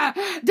Jesus.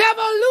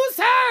 Devil, loose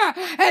her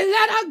and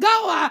let her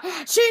go.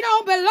 She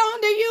don't belong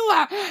to you.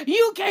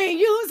 You can't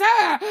use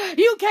her.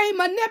 You can't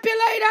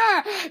manipulate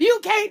her. You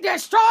can't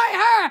destroy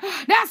her.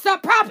 That's the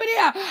property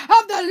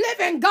of the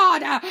living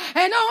God.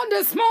 And on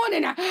this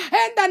morning,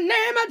 in the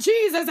name of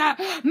Jesus,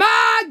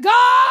 my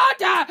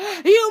God,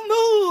 you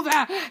move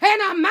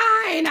in a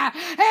mind,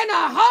 in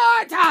a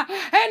heart,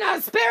 in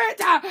a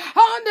spirit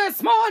on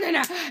this morning,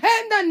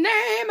 in the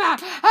name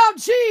of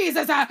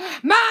Jesus,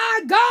 my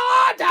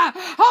God,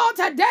 all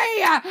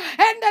today,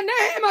 in the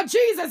name of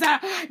Jesus,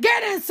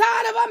 get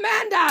inside of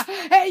Amanda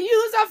and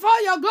use her for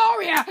your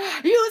glory,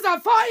 use her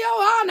for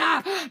your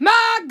honor,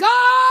 my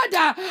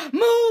God,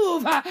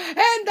 move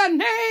in the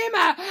name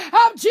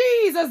of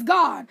Jesus,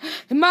 God,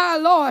 my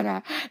Lord,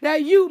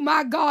 that you,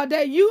 my God,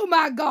 that you,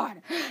 my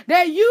God,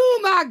 that you,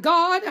 my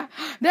God,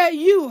 that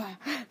you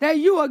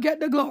will get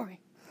the glory.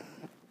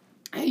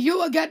 And you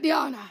will get the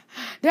honor,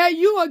 that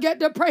you will get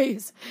the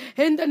praise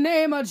in the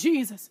name of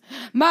Jesus.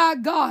 My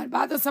God,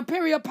 by the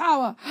superior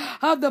power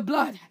of the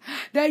blood,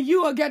 that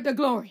you will get the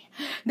glory,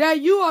 that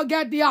you will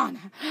get the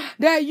honor,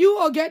 that you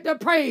will get the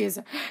praise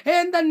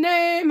in the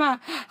name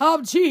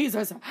of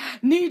Jesus.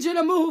 Need you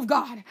to move,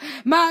 God.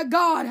 My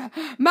God,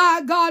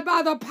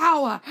 by the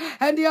power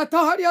and the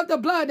authority of the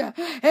blood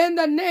in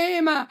the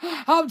name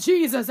of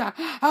Jesus.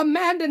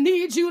 Amanda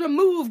needs you to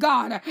move,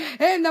 God,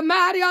 in the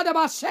mighty of the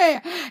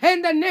Bashe,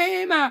 in the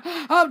name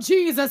of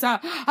Jesus,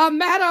 a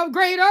matter of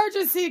great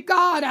urgency,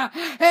 God,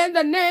 in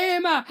the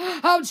name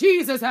of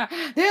Jesus. The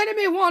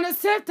enemy want to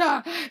sift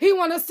her. He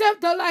want to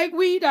sift her like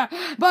wheat.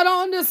 But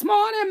on this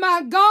morning,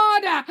 my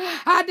God,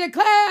 I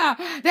declare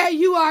that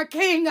you are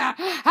King.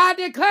 I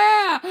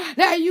declare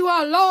that you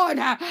are Lord.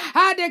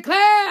 I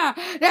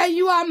declare that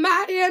you are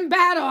mighty in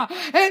battle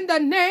in the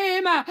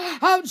name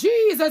of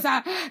Jesus.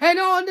 And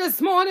on this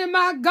morning,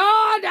 my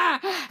God,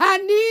 I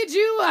need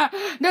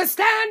you to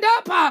stand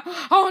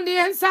up on the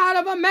inside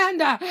of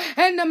Amanda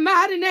in the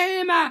mighty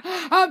name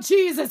of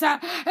Jesus,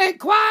 and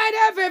quiet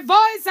every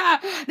voice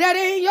that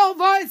ain't your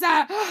voice,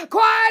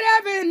 quiet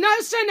every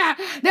notion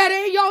that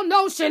ain't your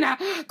notion,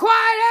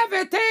 quiet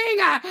everything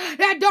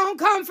that don't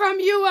come from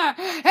you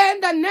in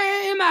the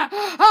name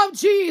of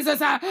Jesus.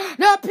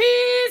 The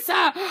peace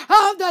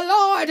of the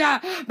Lord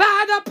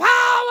by the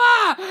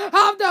power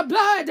of the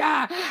blood,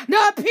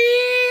 the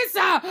peace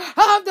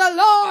of the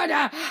Lord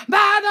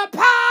by the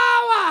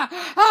power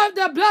of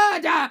the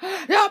blood,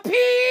 the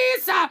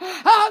peace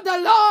of the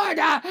Lord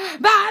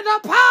by the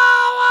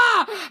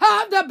power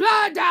of the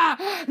blood,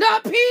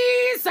 the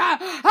peace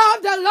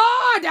of the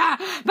Lord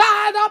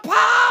by the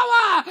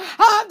power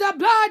of the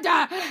blood,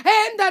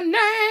 in the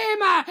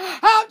name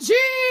of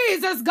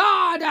Jesus,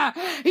 God.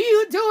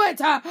 You do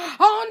it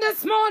on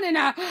this morning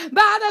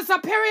by the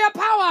superior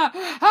power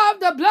of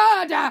the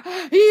blood.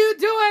 You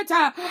do it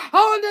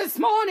on this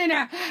morning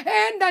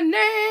in the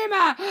name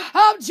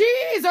of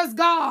Jesus,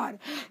 God.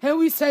 And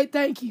we say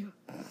thank you.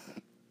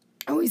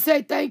 And we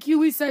say thank you.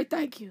 We say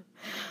thank you.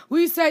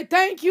 We say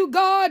thank you,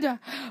 God.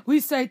 We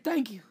say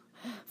thank you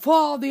for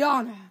all the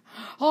honor,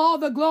 all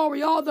the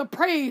glory, all the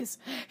praise.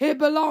 It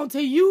belongs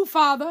to you,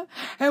 Father.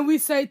 And we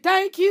say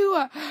thank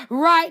you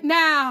right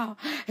now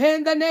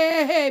in the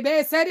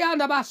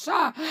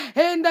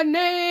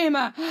name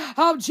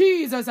of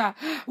Jesus.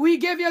 We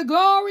give you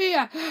glory.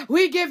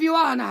 We give you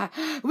honor.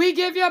 We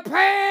give you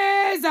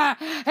praise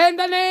in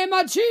the name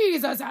of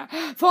Jesus.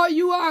 For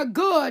you are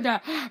good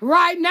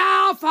right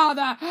now,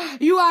 Father.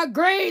 You are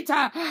great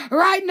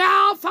right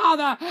now,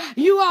 Father.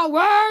 You are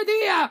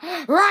worthy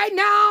right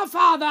now,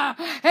 Father.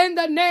 In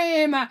the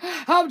name name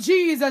of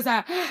Jesus.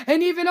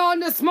 And even on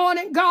this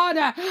morning, God,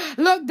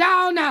 look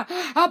down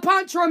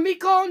upon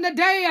Tramika on the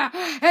day.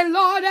 And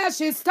Lord, as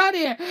she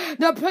studied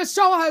to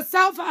show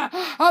herself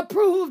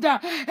approved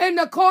in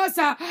the course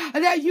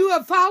that you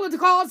have followed, to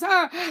cause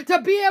her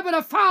to be able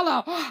to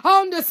follow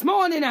on this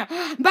morning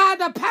by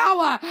the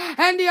power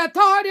and the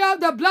authority of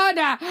the blood.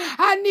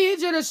 I need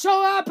you to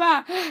show up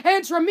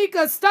in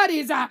Tramika's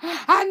studies.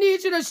 I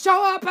need you to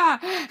show up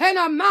in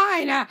her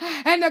mind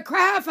and the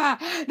craft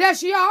that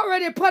she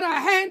already put her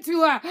hand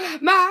to.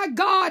 My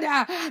God,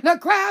 the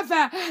craft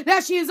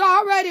that she's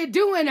already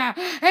doing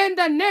in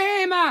the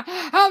name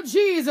of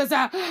Jesus.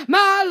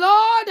 My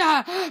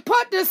Lord,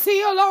 put the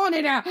seal on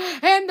it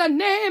in the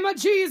name of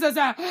Jesus.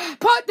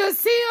 Put the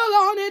seal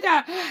on it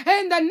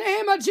in the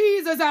name of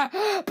Jesus.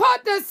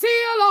 Put the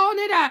seal on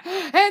it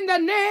in the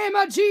name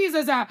of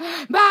Jesus.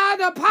 By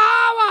the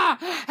power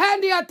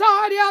and the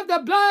authority of the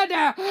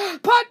blood,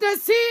 put the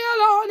seal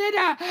on it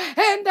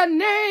in the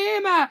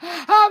name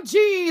of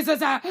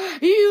Jesus.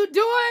 You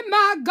do it,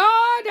 my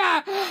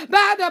God,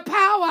 by the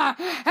power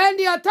and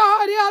the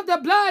authority of the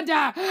blood.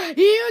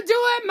 You do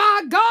it,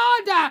 my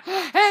God,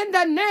 in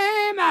the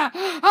name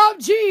of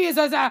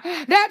Jesus.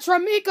 That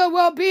Tramika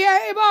will be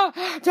able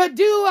to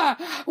do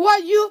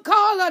what you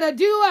call her to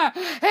do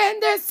in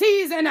this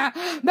season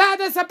by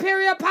the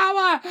superior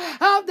power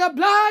of the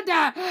blood.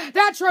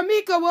 That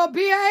Tramika will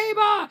be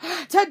able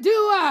to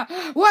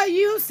do what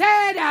you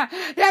said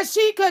that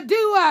she could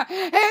do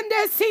in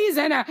this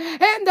season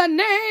in the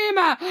name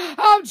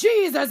of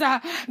Jesus.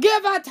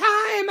 Give her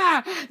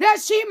time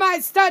that she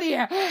might study.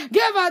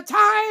 Give her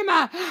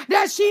time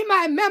that she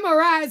might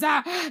memorize.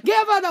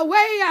 Give her the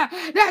way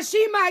that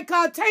she might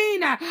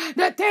contain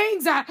the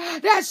things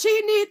that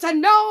she needs to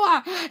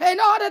know in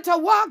order to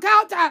walk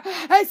out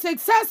a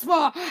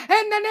successful,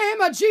 in the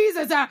name of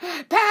Jesus,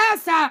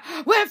 pass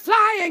with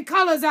flying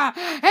colors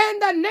in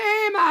the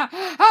name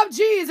of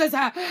Jesus.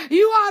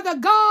 You are the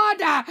God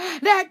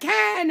that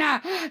can.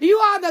 You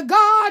are the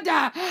God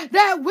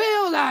that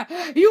will.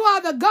 You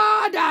are the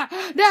God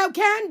that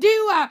can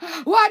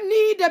do what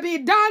need to be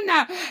done.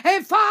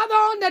 And Father,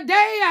 on the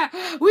day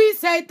we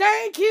say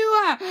thank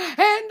you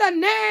in the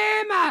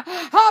name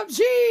of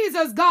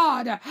Jesus,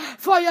 God,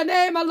 for your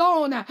name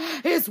alone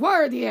is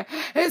worthy.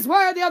 Is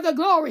worthy of the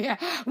glory,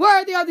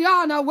 worthy of the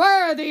honor,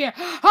 worthy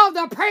of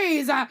the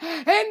praise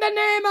in the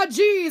name of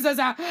Jesus.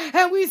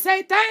 And we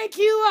say thank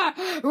you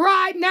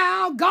right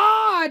now,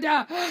 God,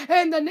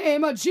 in the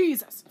name of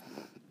Jesus.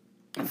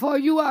 For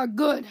you are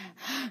good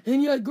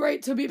and you're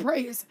great to be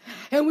praised.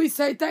 And we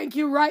say thank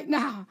you right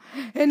now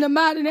in the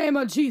mighty name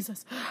of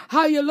Jesus.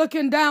 How you're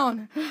looking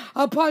down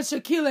upon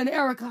Shaquila and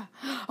Erica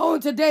on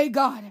today,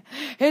 God,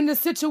 in the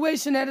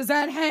situation that is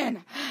at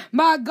hand.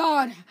 My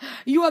God,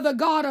 you are the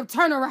God of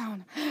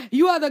turnaround.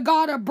 You are the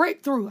God of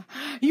breakthrough.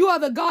 You are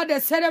the God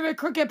that set every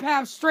crooked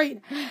path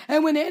straight.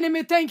 And when the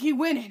enemy think he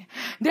winning,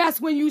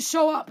 that's when you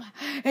show up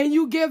and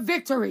you give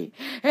victory.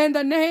 In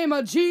the name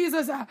of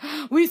Jesus,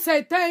 we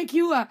say thank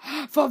you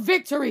for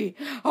victory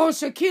on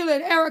Shaquila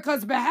and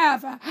Erica's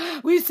behalf.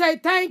 We say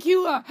thank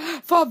you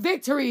for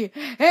victory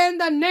in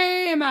the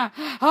name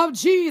of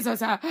Jesus.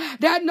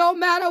 That no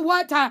matter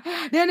what the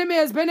enemy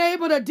has been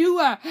able to do,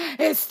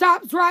 it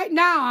stops right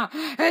now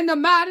in the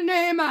mighty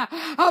name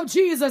of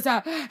Jesus.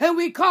 And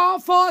we call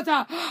forth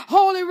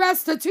holy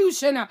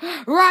restitution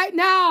right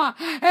now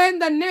in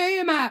the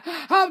name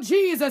of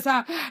Jesus,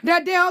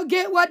 that they'll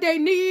get what they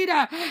need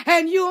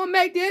and you'll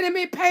make the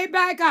enemy pay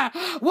back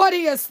what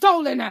he has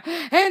stolen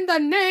in the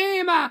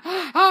name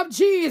of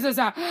Jesus.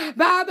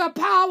 By the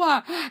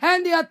power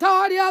and the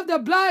authority of the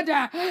blood,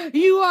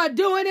 you are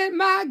doing it,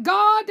 my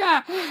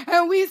God,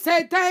 and we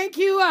say thank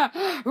you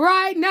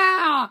right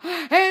now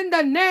in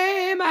the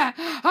name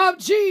of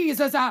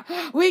Jesus.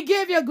 We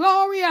give you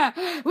glory,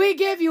 we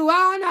give you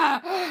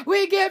honor,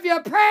 we give you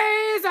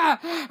praise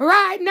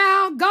right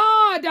now,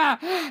 God,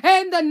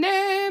 in the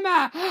name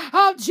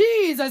of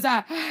Jesus.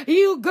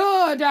 You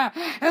good,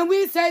 and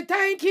we say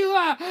thank you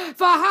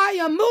for how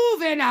you're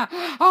moving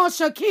on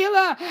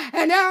Shaquila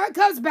and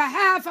Erica's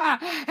behalf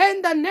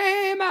in the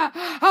name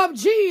of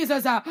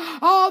Jesus.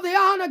 All the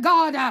honor,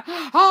 God,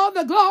 all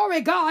the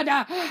glory, God,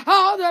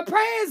 all the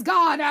praise,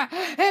 God,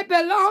 it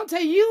belongs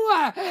to you,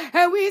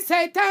 and we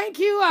say thank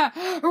you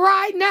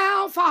right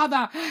now,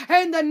 Father,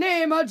 in the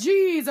name of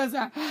Jesus,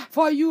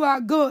 for you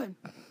are good.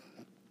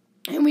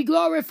 And we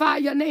glorify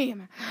your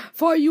name,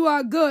 for you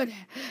are good.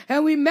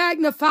 And we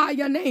magnify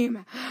your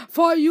name,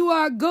 for you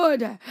are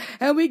good.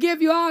 And we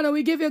give you honor,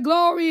 we give you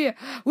glory,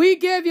 we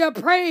give you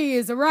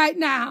praise right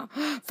now,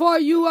 for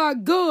you are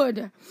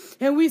good.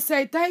 And we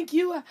say thank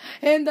you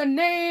in the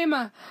name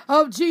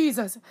of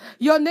Jesus.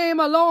 Your name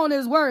alone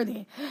is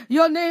worthy.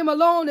 Your name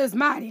alone is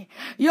mighty.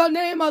 Your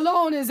name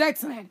alone is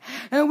excellent.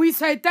 And we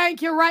say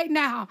thank you right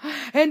now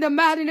in the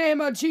mighty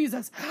name of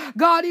Jesus.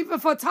 God, even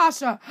for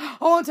Tasha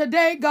on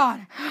today,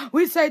 God,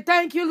 we say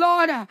thank you,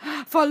 Lord,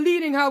 for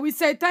leading her. We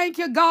say thank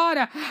you,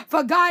 God,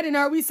 for guiding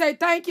her. We say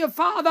thank you,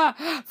 Father,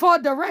 for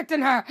directing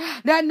protecting her,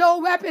 that no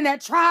weapon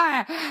that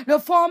try to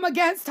form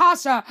against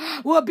Tasha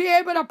will be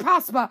able to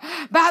prosper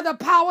by the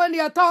power and the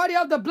authority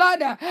of the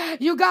blood.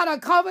 You got to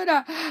cover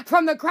her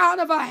from the crown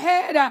of her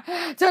head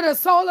to the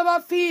sole of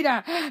her feet,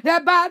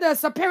 that by the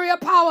superior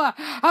power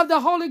of the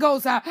Holy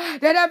Ghost,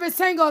 that every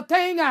single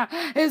thing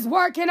is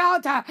working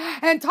out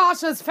in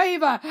Tasha's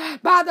favor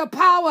by the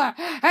power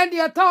and the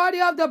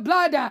authority of the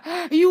blood.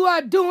 You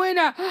are doing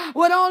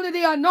what only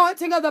the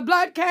anointing of the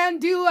blood can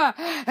do,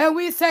 and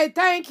we say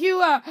thank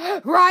you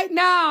right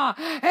now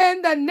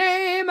in the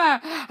name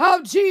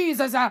of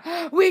Jesus.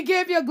 We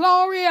give you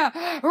glory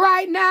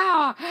right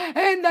now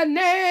in the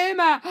name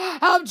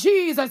of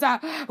Jesus.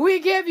 We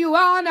give you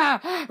honor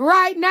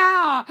right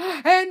now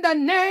in the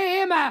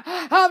name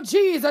of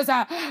Jesus.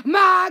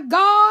 My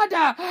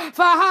God,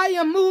 for how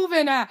you're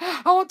moving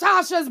on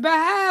Tasha's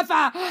behalf,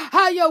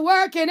 how you're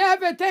working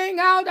everything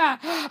out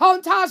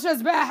on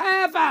Tasha's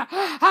behalf,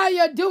 how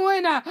you're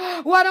doing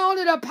what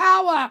only the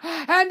power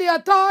and the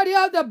authority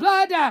of the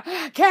blood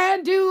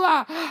can do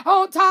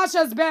on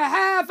Tasha's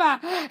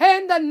behalf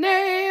in the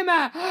name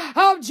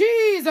of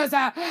Jesus.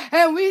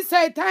 And we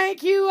say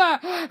thank you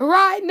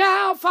right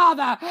now,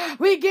 Father.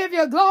 We give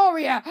you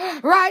glory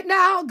right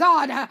now,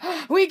 God.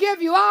 We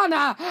give you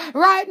honor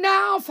right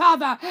now,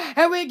 Father.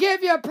 And we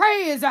give you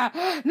praise,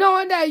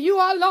 knowing that you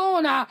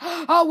alone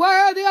are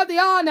worthy of the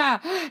honor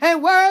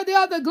and worthy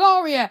of the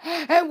glory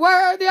and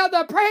worthy of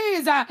the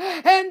praise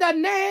in the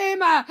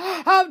name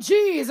of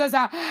Jesus.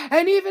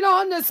 And even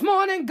on this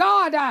morning,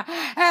 God,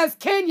 as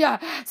Kenya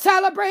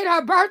celebrate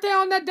her birthday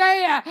on the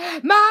day,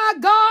 my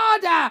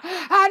God,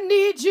 I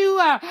need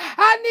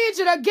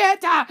you to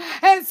get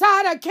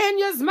inside of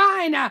Kenya's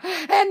mind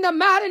in the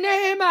mighty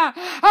name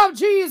of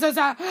Jesus.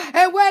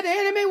 And where the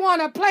enemy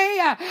want to play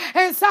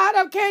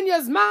inside of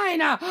Kenya's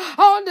mind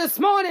on this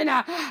morning,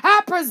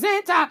 I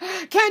present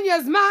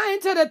Kenya's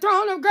mind to the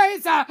throne of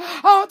grace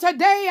on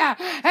today,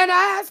 and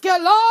I ask you,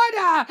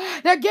 Lord,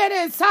 to get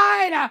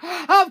inside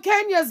of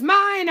Kenya's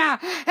mind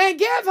and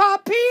give her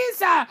peace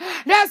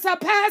that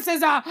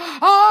surpasses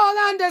all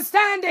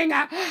understanding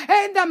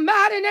in the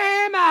mighty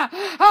name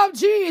of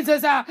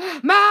Jesus.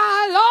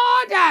 My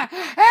Lord,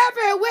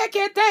 every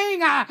wicked thing,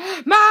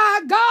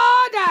 my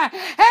God,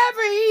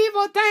 every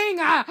evil thing,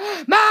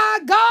 my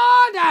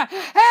God,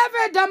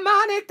 every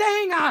demonic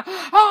thing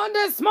on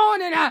this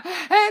morning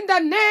in the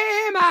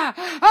name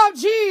of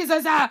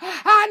Jesus,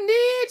 I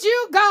need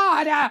you,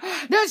 God,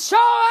 to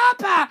show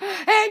up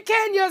in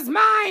Kenya's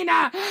mind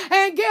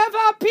and give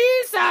her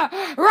peace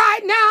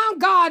right now,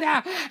 God,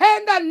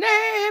 in the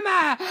name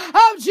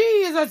of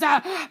Jesus.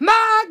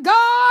 My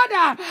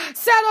God,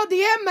 settle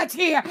the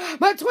enmity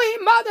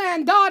between mother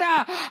and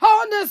daughter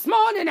on this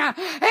morning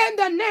in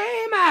the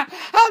name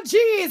of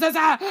Jesus.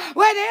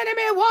 Where the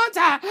enemy wants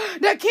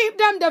to keep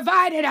them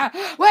divided,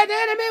 where the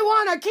enemy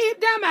wants to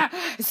keep them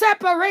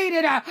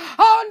separated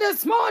on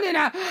this morning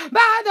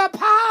by the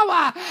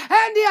power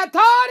and the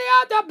authority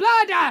of the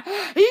blood,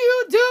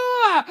 you do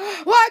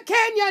what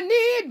can you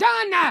need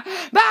done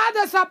by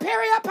the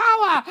superior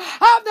power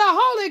of the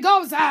Holy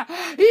Ghost.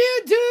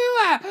 You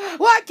do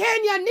what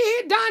can you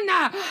need done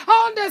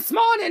on this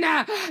morning,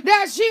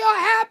 that she'll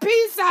have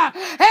peace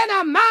in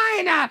her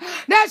mind,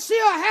 that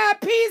she'll have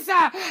peace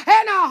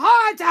in her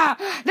heart,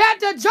 that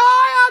the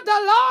joy of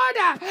the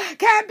Lord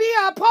can be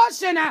a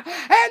portion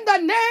in the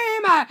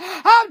name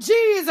of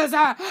Jesus.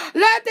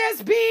 Let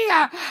this be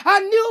a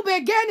new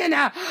beginning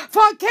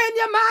for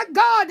Kenya, my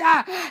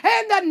God,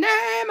 in the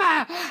name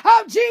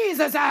of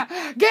Jesus.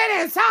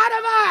 Get inside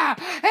of her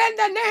in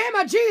the name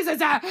of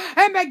Jesus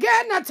and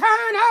begin to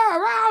turn her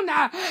around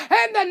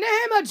in the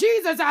name of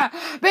Jesus.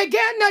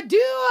 Begin to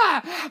do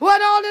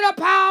what only the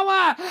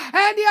power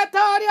and the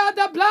authority of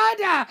the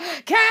blood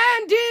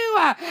can do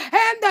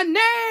in the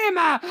name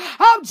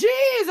of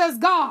Jesus,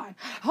 God.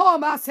 Oh,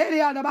 my city,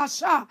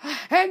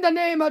 in the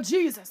name of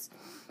Jesus.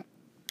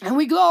 And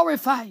we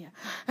glorify you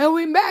and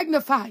we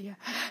magnify you,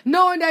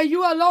 knowing that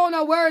you alone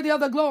are worthy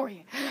of the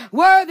glory,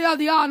 worthy of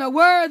the honor,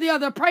 worthy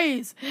of the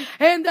praise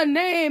in the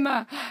name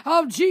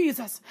of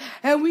Jesus.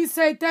 And we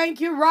say thank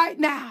you right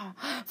now,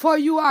 for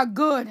you are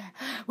good.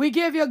 We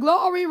give you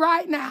glory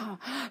right now,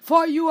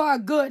 for you are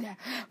good.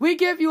 We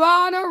give you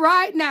honor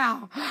right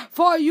now,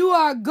 for you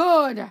are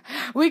good.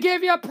 We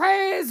give you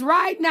praise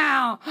right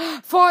now,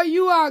 for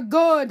you are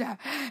good.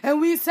 And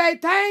we say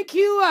thank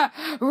you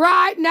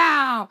right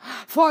now,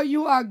 for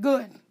you are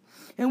good.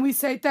 And we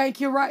say thank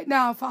you right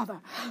now,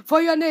 Father,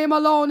 for your name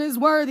alone is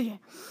worthy.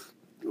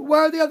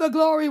 Worthy of the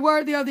glory,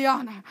 worthy of the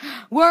honor,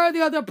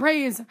 worthy of the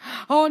praise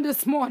on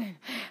this morning.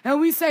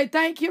 And we say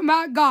thank you,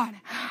 my God,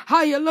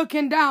 how you're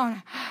looking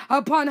down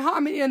upon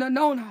Harmony and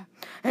Anona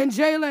and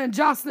Jayla and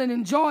Jocelyn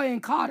and Joy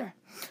and Carter.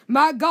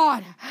 My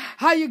God,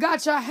 how you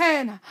got your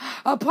hand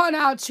upon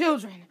our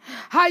children,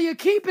 how you're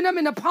keeping them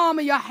in the palm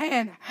of your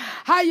hand,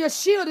 how you're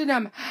shielding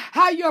them,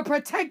 how you're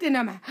protecting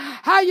them,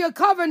 how you're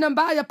covering them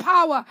by the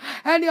power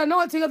and the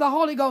anointing of the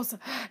Holy Ghost,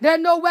 that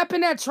no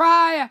weapon that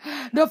try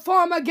to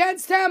form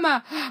against him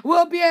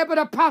will be able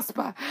to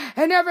prosper.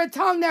 And every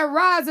tongue that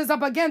rises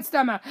up against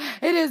them,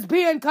 it is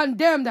being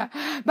condemned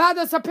by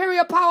the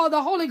superior power of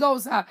the Holy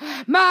Ghost.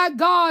 My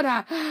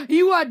God,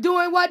 you are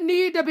doing what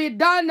need to be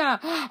done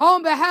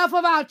on behalf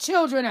of our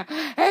children.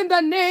 In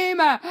the name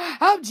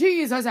of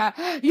Jesus,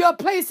 you're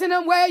placing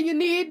them where you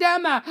need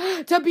them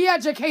to be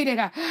educated.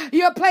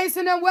 You're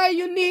placing them where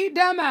you need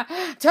them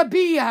to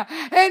be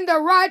in the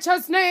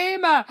righteous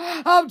name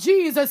of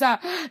Jesus.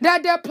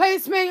 That their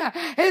placement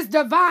is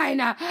divine.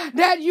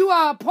 That you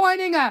are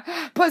appointing,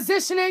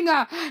 positioning,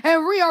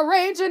 and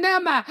rearranging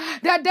them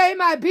that they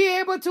might be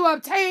able to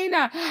obtain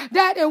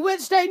that in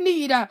which they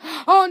need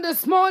on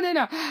this morning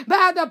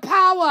by the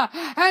power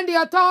and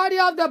the authority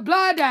of the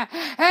blood.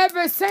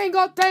 Every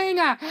single thing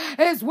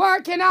is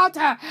working out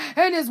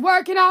and is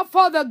working out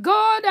for the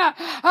good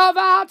of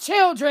our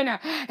children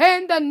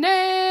in the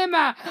name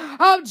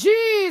of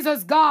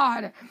Jesus,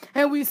 God.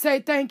 And we say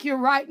thank you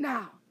right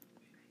now.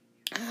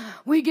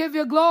 We give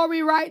you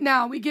glory right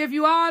now. We give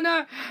you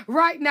honor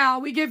right now.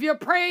 We give you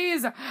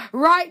praise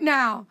right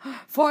now,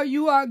 for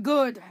you are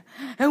good.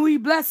 And we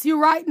bless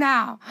you right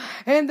now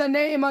in the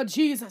name of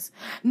Jesus,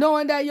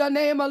 knowing that your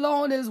name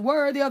alone is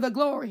worthy of the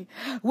glory,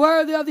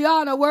 worthy of the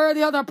honor,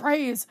 worthy of the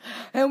praise.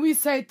 And we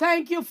say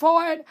thank you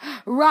for it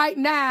right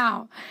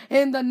now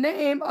in the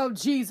name of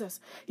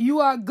Jesus. You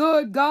are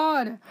good,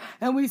 God,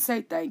 and we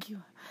say thank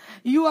you.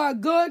 You are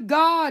good,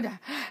 God,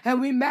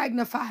 and we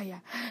magnify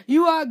you.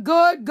 You are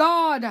good,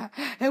 God,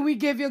 and we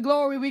give you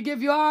glory. We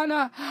give you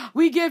honor.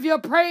 We give you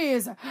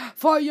praise,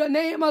 for your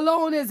name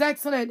alone is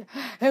excellent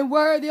and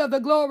worthy of the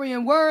glory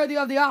and worthy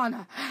of the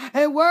honor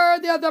and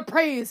worthy of the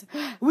praise.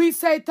 We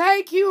say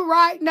thank you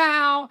right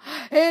now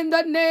in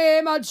the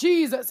name of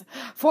Jesus,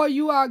 for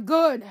you are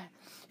good,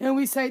 and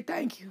we say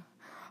thank you.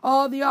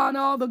 All the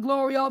honor, all the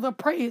glory, all the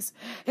praise,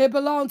 it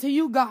belongs to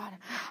you, God.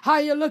 How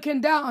you're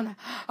looking down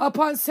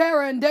upon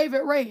Sarah and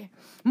David Ray,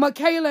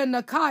 Michaela and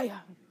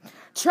Nakiah,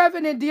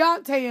 Trevin and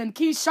Deontay and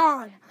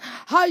Keyshawn.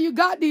 How you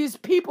got these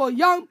people,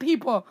 young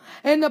people,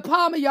 in the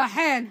palm of your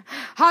hand.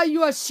 How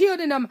you are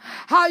shielding them.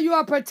 How you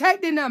are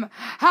protecting them.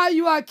 How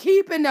you are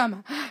keeping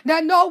them.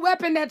 That no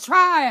weapon that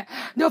try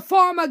to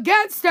form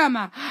against them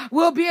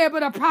will be able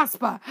to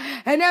prosper.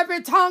 And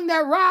every tongue that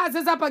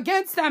rises up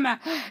against them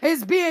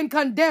is being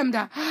condemned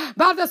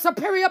by the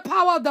superior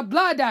power of the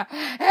blood.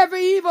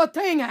 Every evil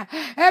thing,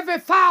 every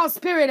foul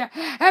spirit,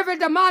 every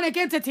demonic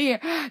entity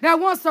that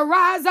wants to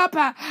rise up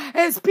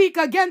and speak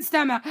against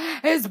them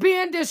is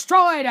being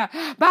destroyed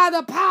by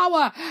the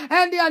power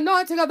and the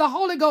anointing of the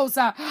Holy Ghost.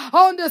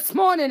 On this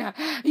morning,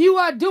 you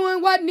are doing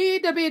what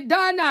need to be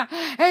done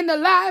in the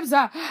lives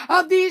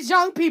of these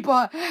young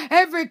people.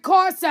 Every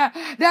course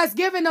that's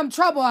giving them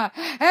trouble,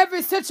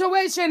 every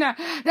situation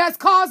that's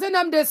causing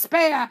them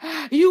despair,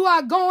 you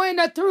are going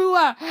through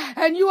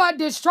and you are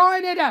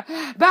destroying it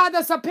by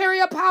the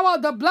superior power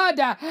of the blood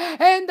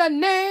in the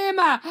name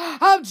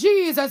of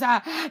Jesus.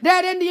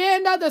 That in the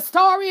end of the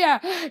story,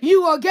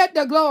 you will get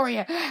the glory.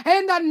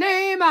 In the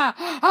name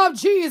of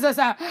Jesus,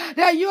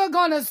 that you're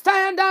going to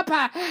stand up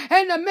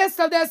in the midst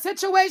of their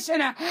situation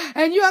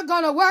and you're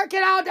going to work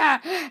it out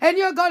and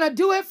you're going to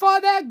do it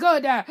for their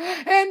good.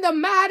 In the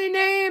mighty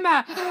name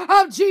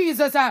of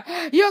Jesus,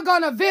 you're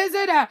going to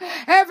visit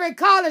every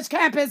college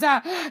campus.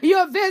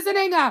 You're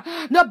visiting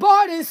the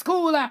boarding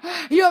school.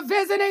 You're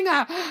visiting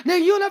the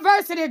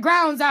university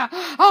grounds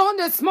on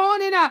this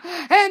morning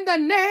in the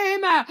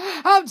name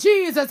of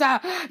Jesus.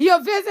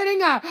 You're visiting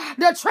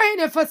the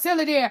training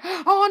facility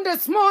on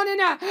this morning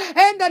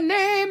in the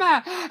name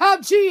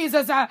of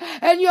Jesus,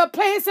 and you're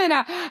placing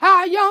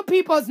our young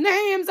people's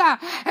names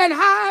in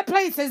high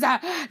places,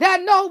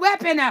 that no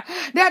weapon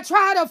that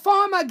try to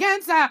form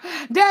against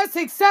their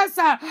success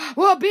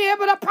will be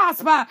able to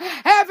prosper.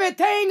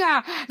 Everything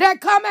that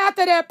come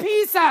after their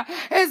peace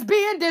is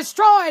being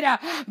destroyed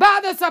by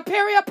the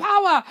superior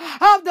power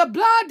of the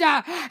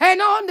blood.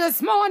 And on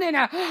this morning,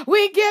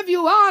 we give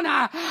you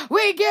honor,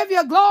 we give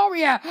you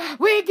glory,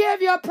 we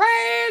give you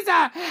praise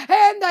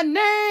in the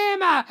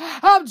name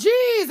of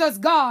Jesus,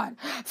 God,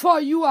 for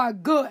you are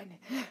good.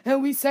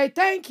 And we say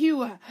thank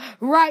you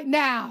right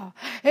now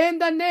in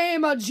the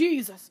name of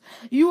Jesus.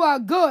 You are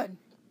good.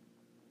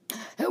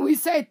 And we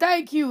say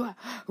thank you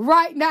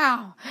right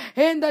now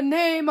in the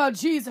name of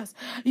Jesus.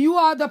 You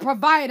are the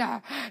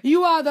provider.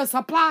 You are the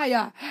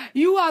supplier.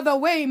 You are the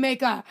way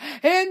maker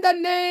in the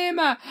name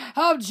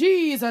of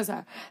Jesus.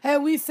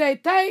 And we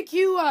say thank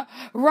you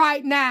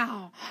right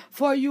now,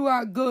 for you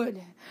are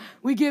good.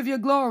 We give you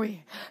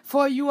glory,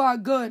 for you are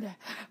good.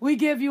 We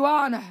give you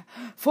honor,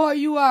 for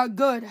you are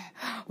good.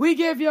 We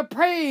give you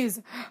praise,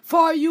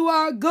 for you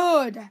are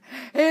good.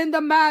 In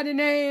the mighty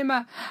name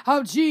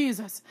of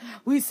Jesus,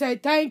 we say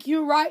thank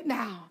you right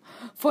now,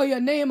 for your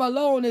name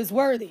alone is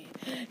worthy.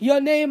 Your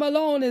name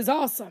alone is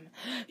awesome.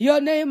 Your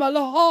name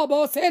alone,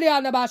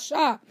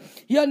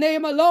 Your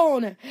name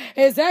alone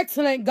is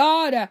excellent,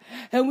 God.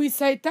 And we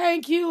say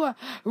thank you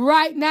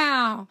right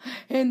now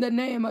in the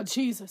name of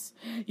Jesus.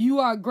 You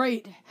are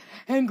great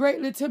and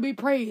greatly to be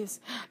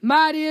praised.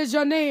 Mighty is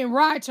your name,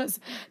 righteous.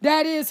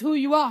 That is who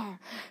you are.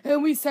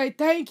 And we say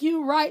thank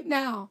you right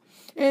now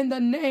in the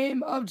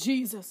name of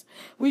Jesus.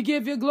 We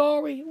give you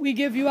glory. We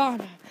give you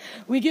honor.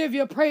 We give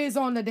you praise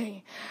on the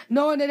day,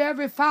 knowing that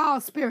every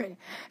foul spirit,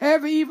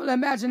 every evil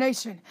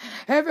imagination,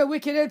 every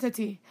wicked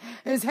entity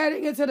is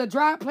heading into the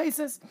dry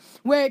places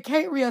where it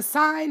can't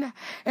reassign,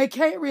 it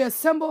can't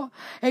reassemble,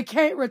 it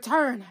can't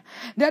return.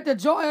 That the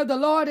joy of the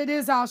Lord, it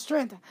is our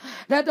strength.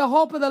 That the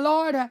hope of the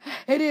Lord,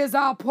 it is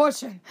our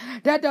portion.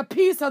 That the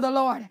peace of the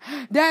Lord,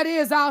 that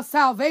is our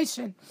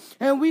salvation.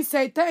 And we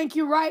say thank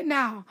you right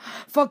now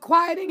for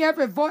quieting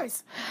every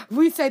voice.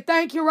 We say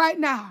thank you right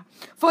now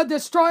for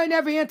destroying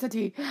every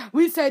entity.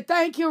 We say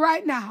thank you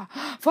right now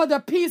for the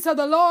peace of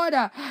the Lord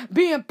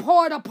being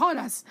poured upon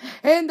us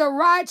in the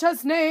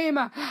righteous name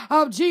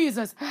of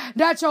Jesus.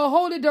 That your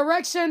holy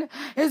direction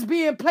is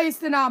being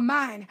placed in our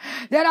mind.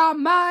 That our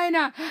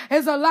mind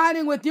is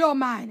aligning with your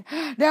mind.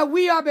 That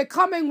we are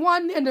becoming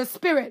one in the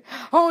spirit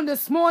on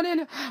this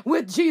morning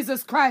with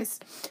Jesus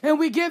Christ. And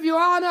we give you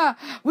honor,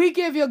 we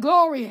give you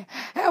glory,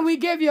 and we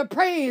give you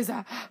praise,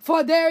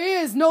 for there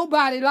is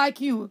nobody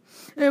like you.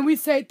 And we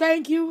say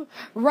thank you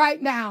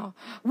right now.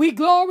 We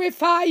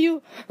glorify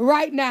you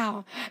right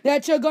now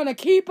that you're going to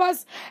keep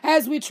us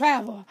as we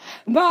travel.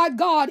 My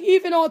God,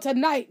 even on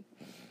tonight,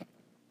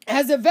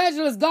 as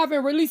Evangelist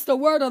Garvin released the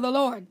word of the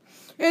Lord,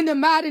 in the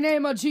mighty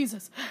name of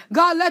Jesus.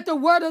 God, let the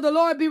word of the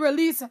Lord be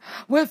released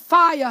with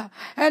fire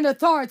and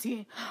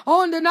authority.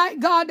 On the night,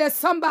 God, that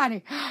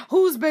somebody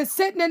who's been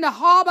sitting in the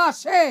harbor,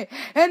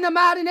 in the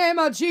mighty name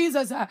of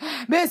Jesus,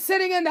 been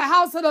sitting in the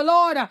house of the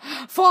Lord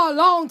for a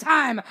long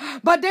time,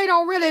 but they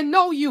don't really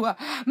know you.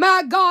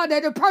 My God,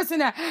 that the person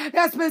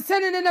that's been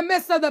sitting in the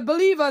midst of the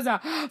believers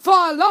for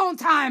a long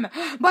time,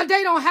 but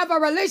they don't have a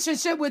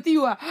relationship with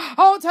you.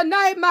 On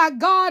tonight, my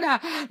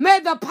God, may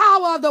the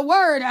power of the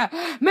word,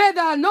 may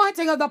the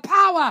anointing of the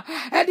power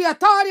and the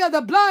authority of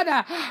the blood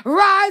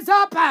rise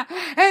up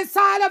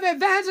inside of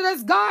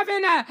Evangelist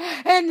Garvin.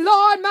 And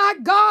Lord, my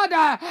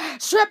God,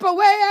 strip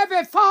away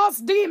every false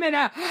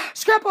demon,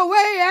 strip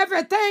away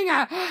everything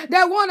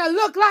that want to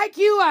look like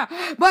you,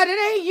 but it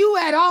ain't you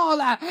at all.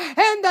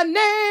 In the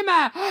name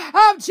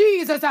of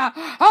Jesus,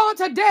 on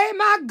today,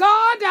 my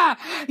God,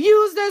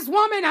 use this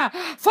woman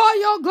for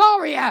your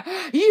glory.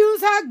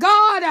 Use her,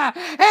 God,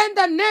 in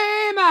the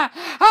name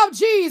of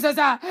Jesus.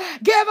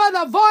 Give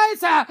her the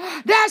voice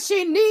that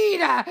she need.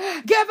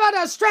 Give her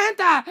the strength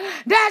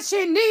that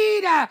she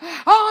need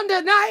on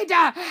the night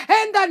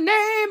in the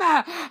name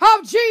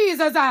of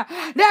Jesus.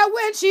 That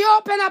when she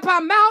open up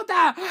her mouth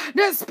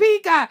to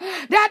speak,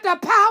 that the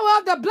power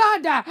of the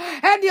blood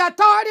and the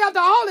authority of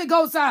the Holy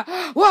Ghost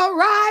will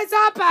rise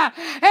up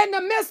in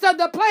the midst of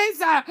the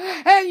place.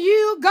 And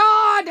you,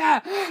 God,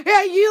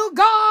 that you,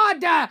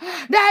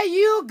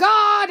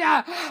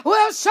 God,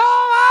 will show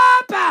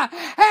up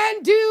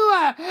and do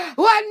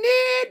what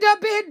need to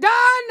be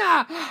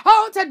done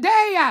on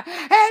today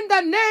in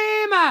the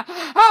name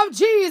of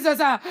Jesus.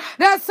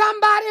 That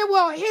somebody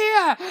will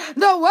hear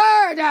the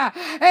word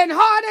and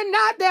harden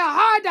not their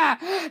heart.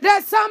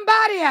 That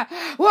somebody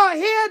will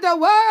hear the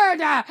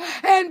word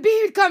and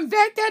be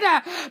convicted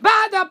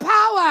by the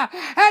power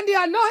and the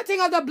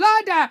anointing of the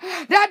blood,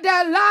 that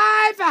their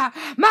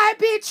life might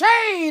be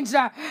changed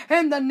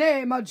in the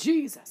name of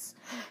Jesus.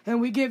 And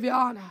we give you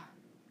honor.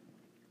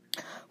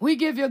 We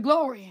give you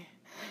glory.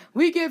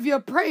 We give you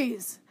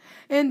praise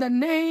in the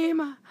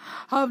name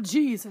of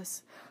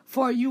Jesus.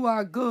 For you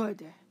are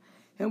good.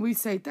 And we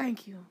say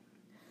thank you.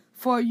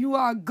 For you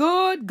are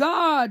good,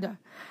 God.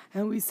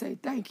 And we say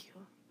thank you.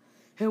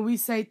 And we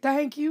say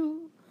thank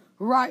you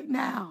right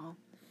now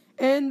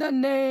in the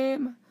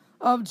name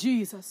of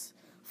Jesus.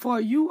 For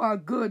you are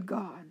good,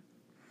 God.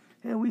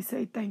 And we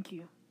say thank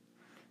you.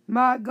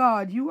 My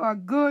God, you are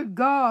good,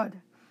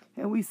 God.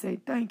 And we say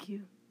thank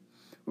you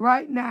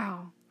right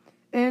now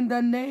in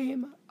the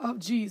name of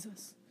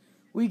Jesus.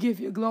 We give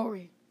you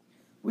glory.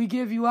 We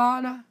give you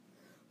honor.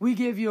 We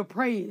give you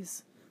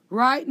praise.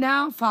 Right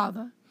now,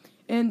 Father,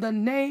 in the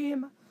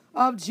name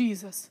of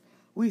Jesus,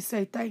 we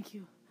say thank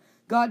you.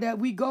 God, that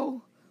we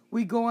go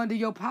under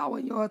your power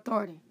and your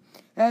authority.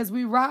 As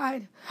we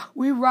ride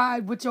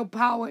with your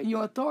power and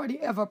your authority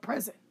ever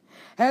present.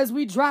 As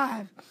we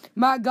drive,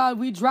 my God,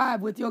 we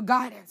drive with your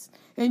guidance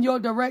and your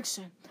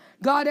direction.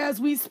 God, as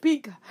we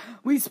speak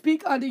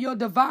under your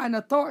divine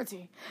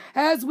authority.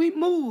 As we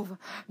move,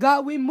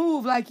 God, we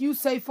move like you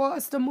say for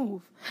us to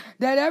move.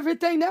 That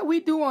everything that we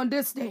do on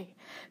this day,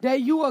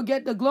 that you will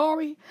get the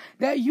glory,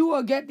 that you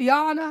will get the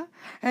honor,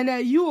 and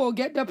that you will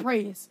get the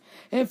praise.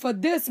 And for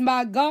this,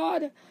 my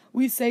God,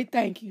 we say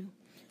thank you.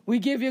 We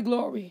give you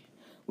glory.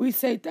 We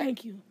say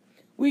thank you.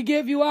 We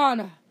give you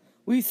honor.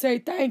 We say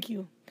thank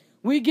you.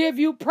 We give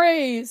you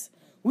praise.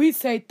 We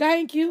say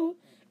thank you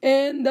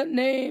in the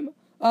name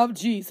of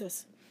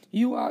Jesus.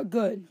 You are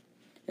good.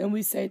 And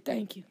we say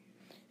thank you.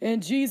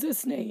 In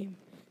Jesus' name,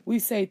 we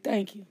say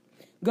thank you.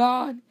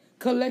 God,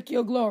 collect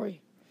your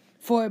glory,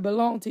 for it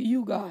belongs to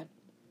you, God.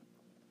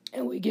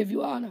 And we give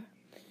you honor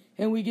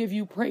and we give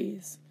you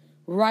praise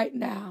right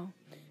now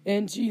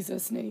in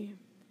Jesus' name.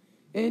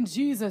 In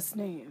Jesus'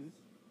 name,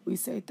 we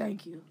say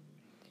thank you.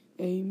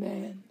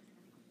 Amen.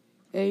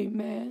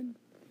 Amen.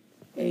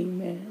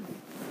 Amen.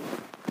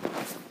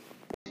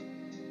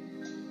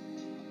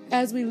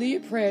 As we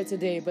lead prayer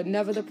today, but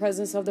never the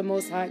presence of the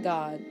Most High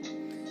God,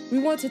 we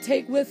want to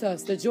take with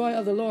us the joy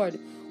of the Lord,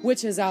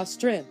 which is our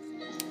strength,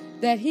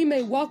 that he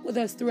may walk with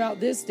us throughout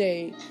this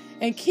day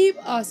and keep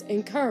us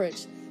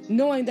encouraged,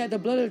 knowing that the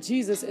blood of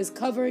Jesus is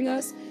covering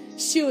us,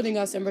 shielding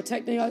us, and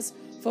protecting us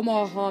from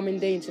all harm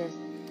and danger.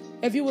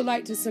 If you would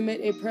like to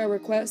submit a prayer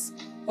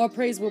request or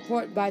praise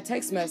report by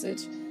text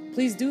message,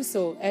 please do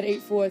so at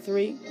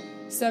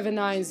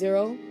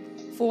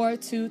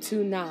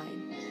 843-790-4229.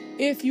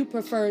 If you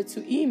prefer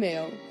to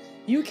email,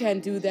 you can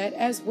do that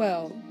as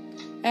well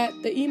at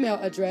the email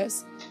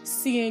address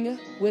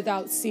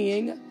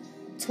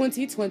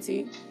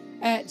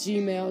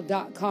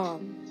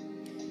seeingwithoutseeing2020@gmail.com.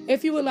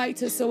 If you would like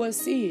to sow a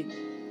seed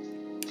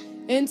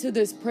into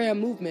this prayer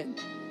movement,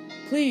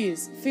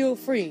 please feel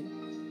free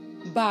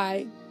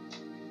by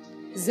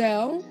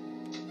Zelle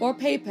or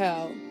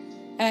PayPal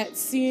at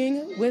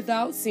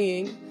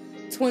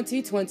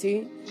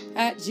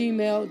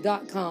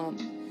seeingwithoutseeing2020@gmail.com.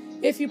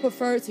 If you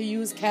prefer to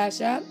use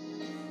Cash App,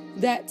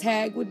 that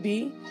tag would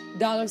be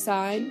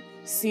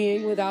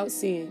 $seeing without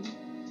seeing.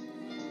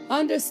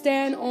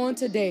 Understand on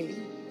today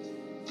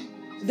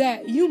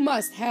that you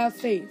must have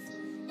faith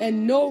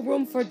and no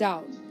room for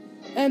doubt.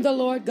 And the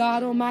Lord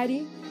God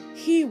Almighty,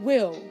 he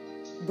will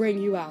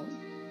bring you out.